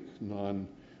agnostic,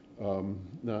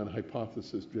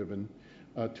 non-hypothesis-driven.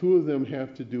 2 of them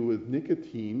have to do with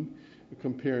nicotine,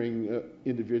 comparing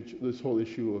this whole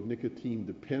issue of nicotine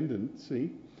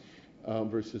dependency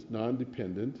versus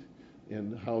non-dependent,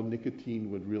 and how nicotine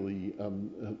would really,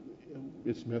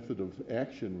 its method of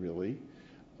action really.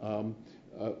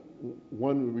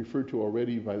 One we referred to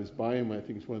already by this Biome, I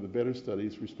think is one of the better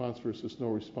studies, response versus no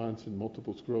response in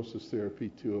multiple sclerosis therapy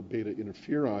to a beta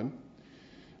interferon.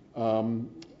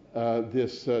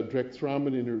 This direct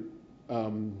thrombin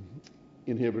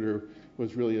inhibitor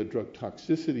was really a drug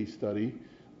toxicity study,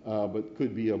 but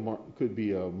could be a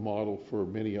model for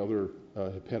many other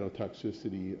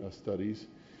hepatotoxicity studies.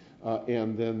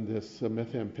 And then this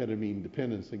methamphetamine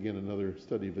dependence, again, another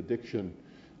study of addiction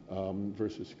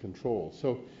versus control.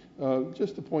 So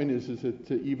just the point is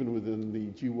that even within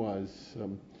the GWAS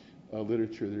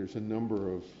literature, there's a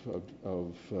number of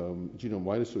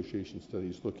genome-wide association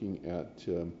studies looking at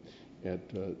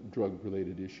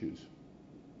drug-related issues.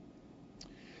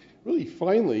 Really,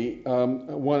 finally, I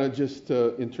want to just,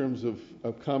 in terms of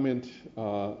comment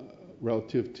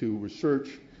relative to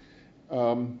research,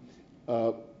 the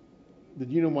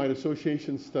genome-wide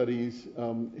association studies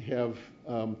have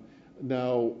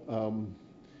now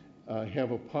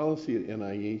have a policy at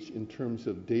NIH in terms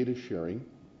of data sharing.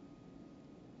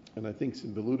 And I think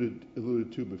some alluded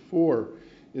to before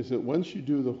is that once you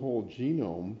do the whole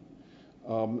genome,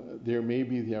 there may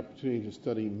be the opportunity to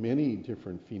study many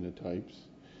different phenotypes.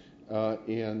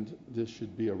 And this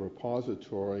should be a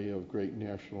repository of great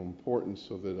national importance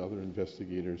so that other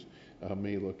investigators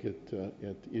may look at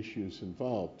issues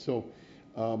involved. So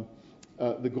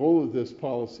the goal of this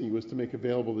policy was to make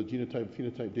available the genotype and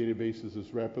phenotype databases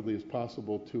as rapidly as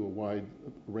possible to a wide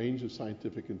range of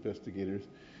scientific investigators.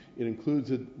 It includes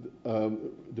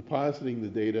depositing the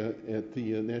data at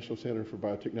the National Center for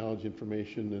Biotechnology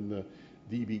Information and the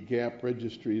dbGaP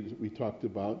registry that we talked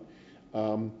about.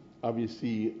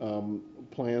 Obviously,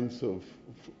 plans of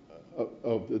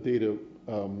the data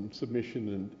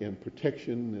submission and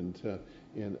protection,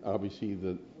 and obviously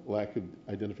the lack of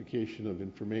identification of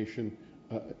information,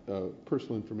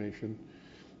 personal information,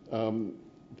 how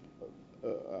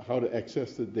to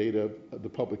access the data, the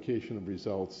publication of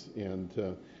results, and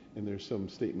there's some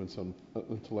statements on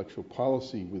intellectual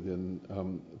policy within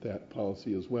that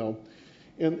policy as well.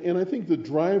 And I think the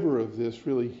driver of this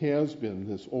really has been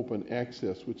this open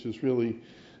access, which has really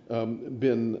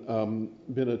been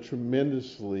a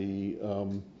tremendously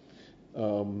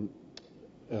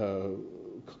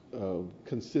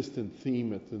consistent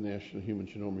theme at the National Human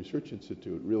Genome Research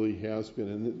Institute. It really has been,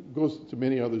 and it goes to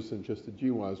many others than just the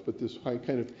GWAS, but this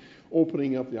kind of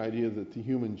opening up the idea that the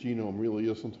human genome really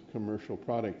isn't a commercial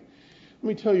product. Let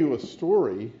me tell you a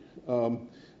story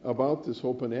about this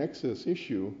open access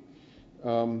issue.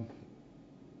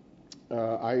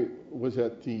 I was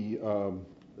at the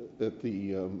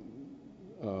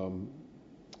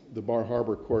Bar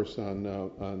Harbor course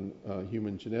on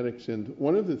human genetics, and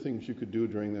one of the things you could do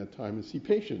during that time is see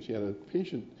patients. You had a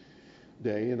patient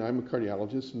day, and I'm a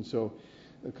cardiologist, and so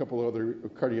a couple other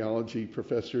cardiology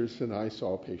professors and I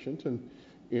saw a patient, and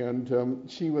And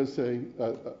she was a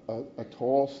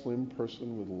tall, slim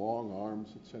person with long arms,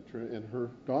 etc. And her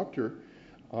doctor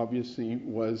obviously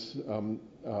was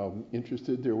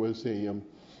interested. There was an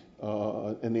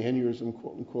aneurysm,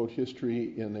 quote unquote,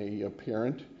 history in a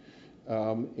parent.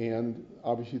 And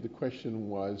obviously the question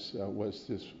was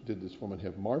did this woman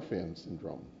have Marfan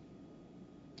syndrome?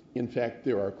 In fact,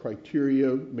 there are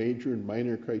criteria, major and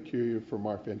minor criteria for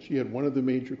Marfan. She had one of the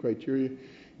major criteria.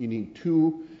 You need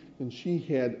two. And she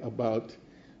had about,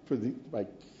 for like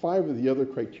 5 of the other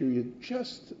criteria,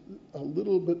 just a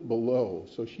little bit below.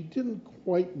 So she didn't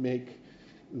quite make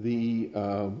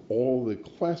all the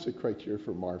classic criteria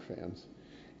for Marfan's.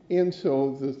 And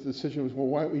so the decision was, well,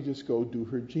 why don't we just go do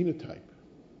her genotype?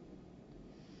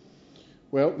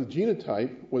 Well, the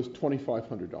genotype was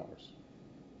 $2,500.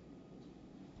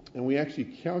 And we actually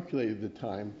calculated the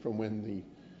time from when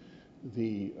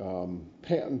the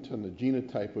patent on the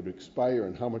genotype would expire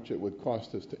and how much it would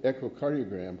cost us to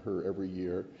echocardiogram her every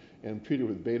year and treat her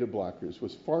with beta blockers.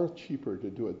 Was far cheaper to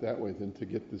do it that way than to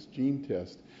get this gene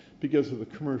test because of the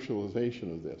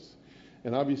commercialization of this.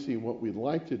 And obviously what we'd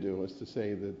like to do is to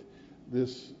say that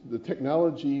the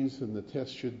technologies and the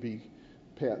tests should be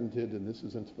patented, and this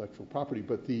is intellectual property,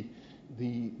 but the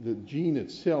gene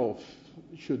itself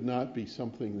should not be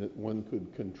something that one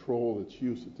could control its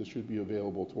use. That this should be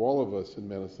available to all of us in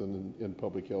medicine and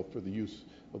public health for the use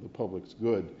of the public's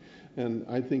good. And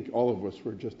I think all of us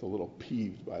were just a little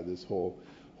peeved by this whole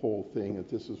thing, that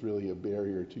this is really a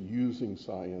barrier to using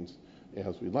science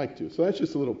as we'd like to. So that's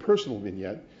just a little personal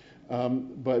vignette.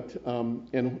 And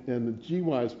the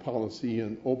GWAS policy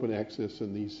and open access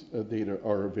and these data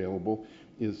are available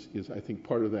is I think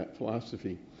part of that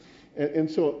philosophy.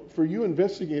 And so for you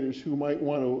investigators who might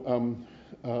want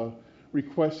to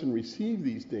request and receive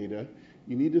these data,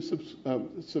 you need to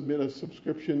submit a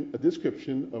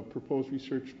description of proposed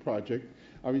research project.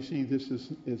 Obviously, this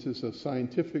is a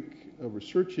scientific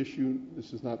research issue.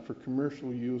 This is not for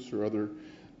commercial use or other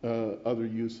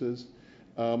uses.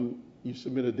 You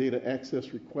submit a data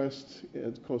access request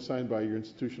as co-signed by your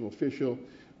institutional official.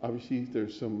 Obviously,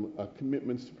 there's some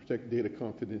commitments to protect data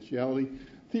confidentiality.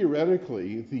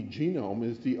 Theoretically, the genome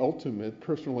is the ultimate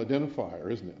personal identifier,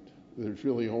 isn't it? There's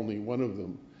really only one of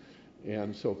them.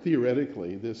 And so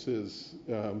theoretically, this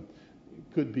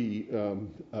could be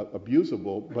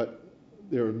abusable, but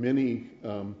there are many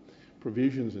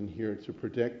provisions in here to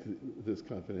protect this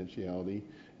confidentiality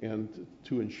and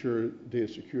to ensure data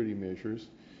security measures.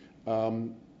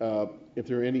 If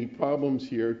there are any problems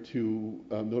here, to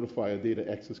notify a data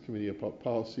access committee about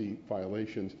policy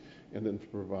violations and then to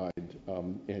provide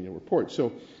annual reports.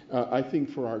 So I think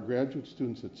for our graduate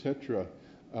students, et cetera,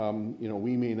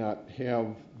 we may not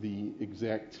have the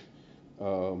exact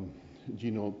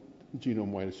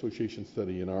genome-wide association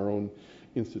study in our own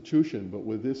institution, but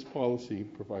with this policy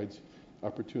provides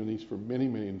opportunities for many,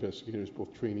 many investigators,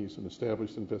 both trainees and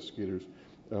established investigators,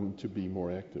 to be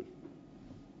more active.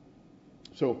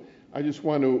 So I just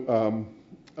want to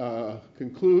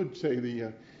conclude, say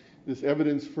this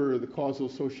evidence for the causal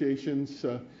associations,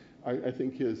 I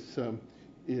think is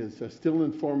still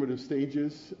in formative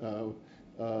stages.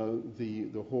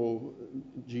 The whole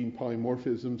gene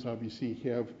polymorphisms obviously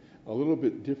have a little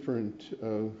bit different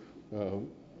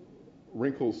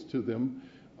wrinkles to them,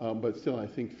 but still I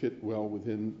think fit well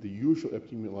within the usual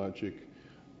epidemiologic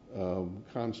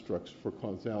constructs for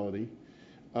causality.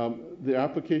 The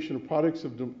application of products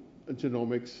of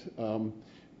genomics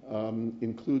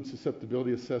includes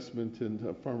susceptibility assessment and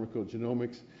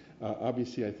pharmacogenomics.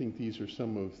 Obviously, I think these are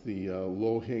some of the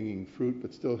low-hanging fruit,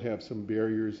 but still have some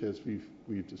barriers as we've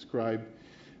described.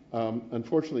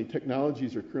 Unfortunately,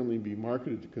 technologies are currently being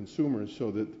marketed to consumers,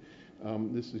 so that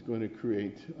this is going to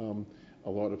create a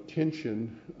lot of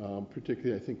tension,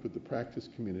 particularly I think with the practice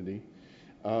community.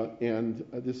 And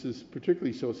this is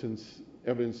particularly so since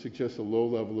evidence suggests a low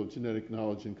level of genetic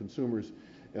knowledge in consumers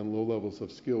and low levels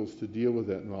of skills to deal with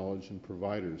that knowledge in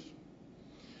providers.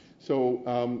 So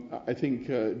I think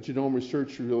genome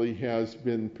research really has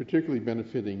been particularly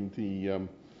benefiting the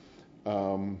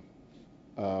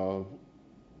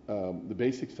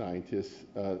basic scientists.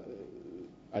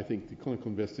 I think the clinical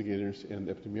investigators and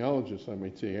epidemiologists, I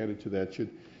might say, added to that,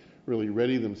 should really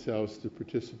ready themselves to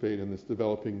participate in this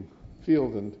developing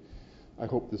field, and I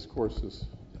hope this course has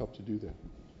helped to do that.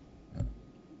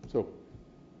 So,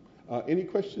 any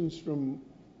questions from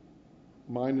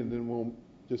mine, and then we'll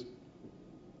just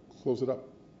close it up.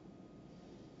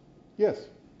 Yes,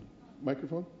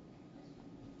 microphone.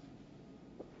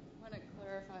 I want to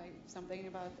clarify something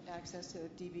about access to the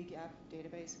dbGaP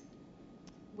database.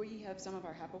 We have some of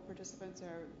our HAPO participants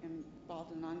are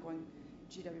involved in an ongoing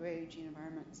GWA gene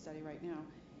environment study right now,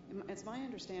 It's my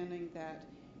understanding that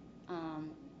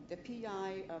the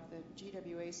PI of the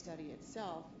GWA study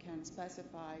itself can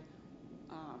specify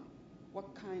what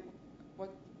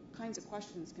kinds of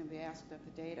questions can be asked of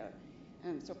the data.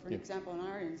 And so, for an example, in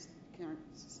our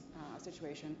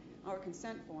situation, our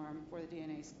consent form for the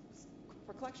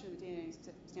for collection of DNA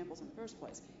samples in the first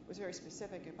place was very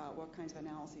specific about what kinds of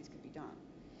analyses could be done.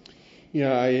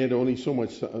 Yeah, I had only so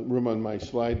much room on my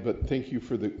slide, but thank you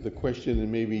for the question,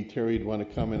 and maybe Terry would want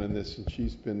to comment on this, and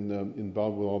she's been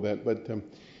involved with all that. But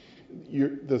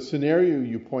the scenario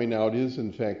you point out is,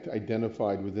 in fact,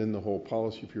 identified within the whole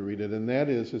policy, if you read it, and that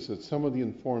is that some of the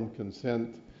informed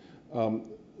consent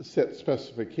set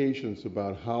specifications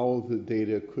about how the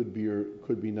data could be or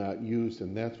could be not used,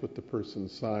 and that's what the person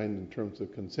signed in terms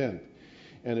of consent.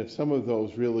 And if some of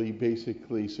those really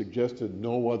basically suggested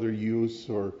no other use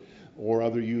or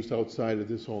other use outside of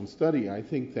this own study, I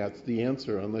think that's the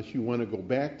answer, unless you want to go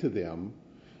back to them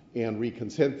and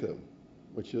reconsent them,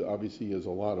 which obviously is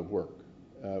a lot of work,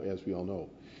 as we all know.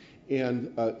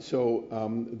 And so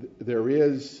there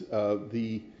is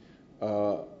the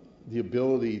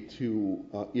ability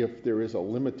to, if there is a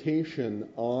limitation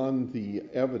on the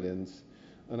evidence,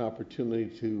 an opportunity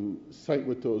to cite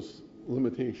what those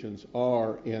limitations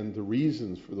are and the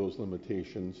reasons for those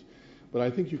limitations. But I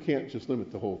think you can't just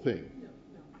limit the whole thing.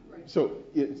 No, right. So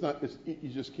it's not. You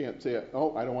just can't say,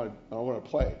 "Oh, I don't want to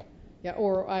play." Yeah,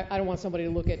 or I don't want somebody to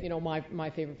look at, my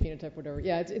favorite phenotype, whatever.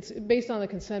 Yeah, it's based on the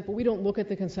consent, but we don't look at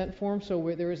the consent form,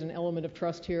 so there is an element of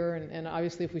trust here, and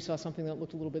obviously if we saw something that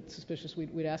looked a little bit suspicious,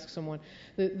 we'd ask someone.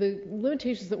 The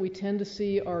limitations that we tend to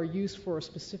see are use for a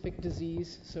specific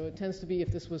disease, so it tends to be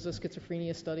if this was a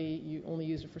schizophrenia study, you only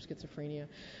use it for schizophrenia.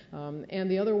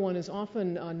 And the other one is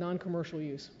often non-commercial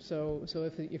use, so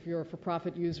if you're a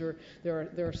for-profit user, there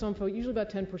are some folks, usually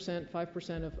about 10%,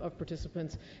 5% of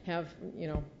participants have,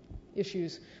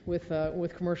 issues with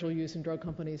commercial use in drug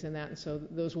companies and that, and so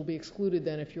those will be excluded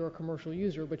then if you're a commercial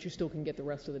user, but you still can get the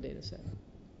rest of the data set.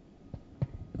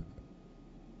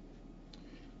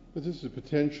 But this is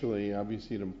potentially,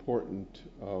 obviously, an important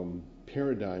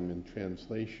paradigm in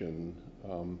translation,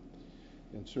 and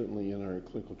certainly in our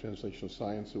Clinical Translational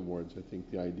Science Awards, I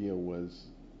think the idea was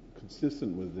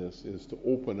consistent with this, is to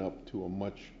open up to a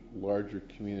much larger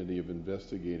community of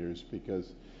investigators,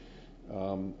 because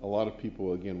a lot of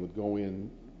people, again, would go in,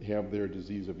 have their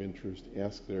disease of interest,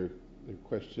 ask their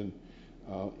question,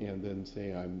 and then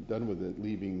say, I'm done with it,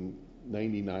 leaving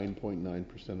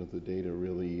 99.9% of the data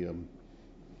really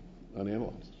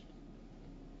unanalyzed.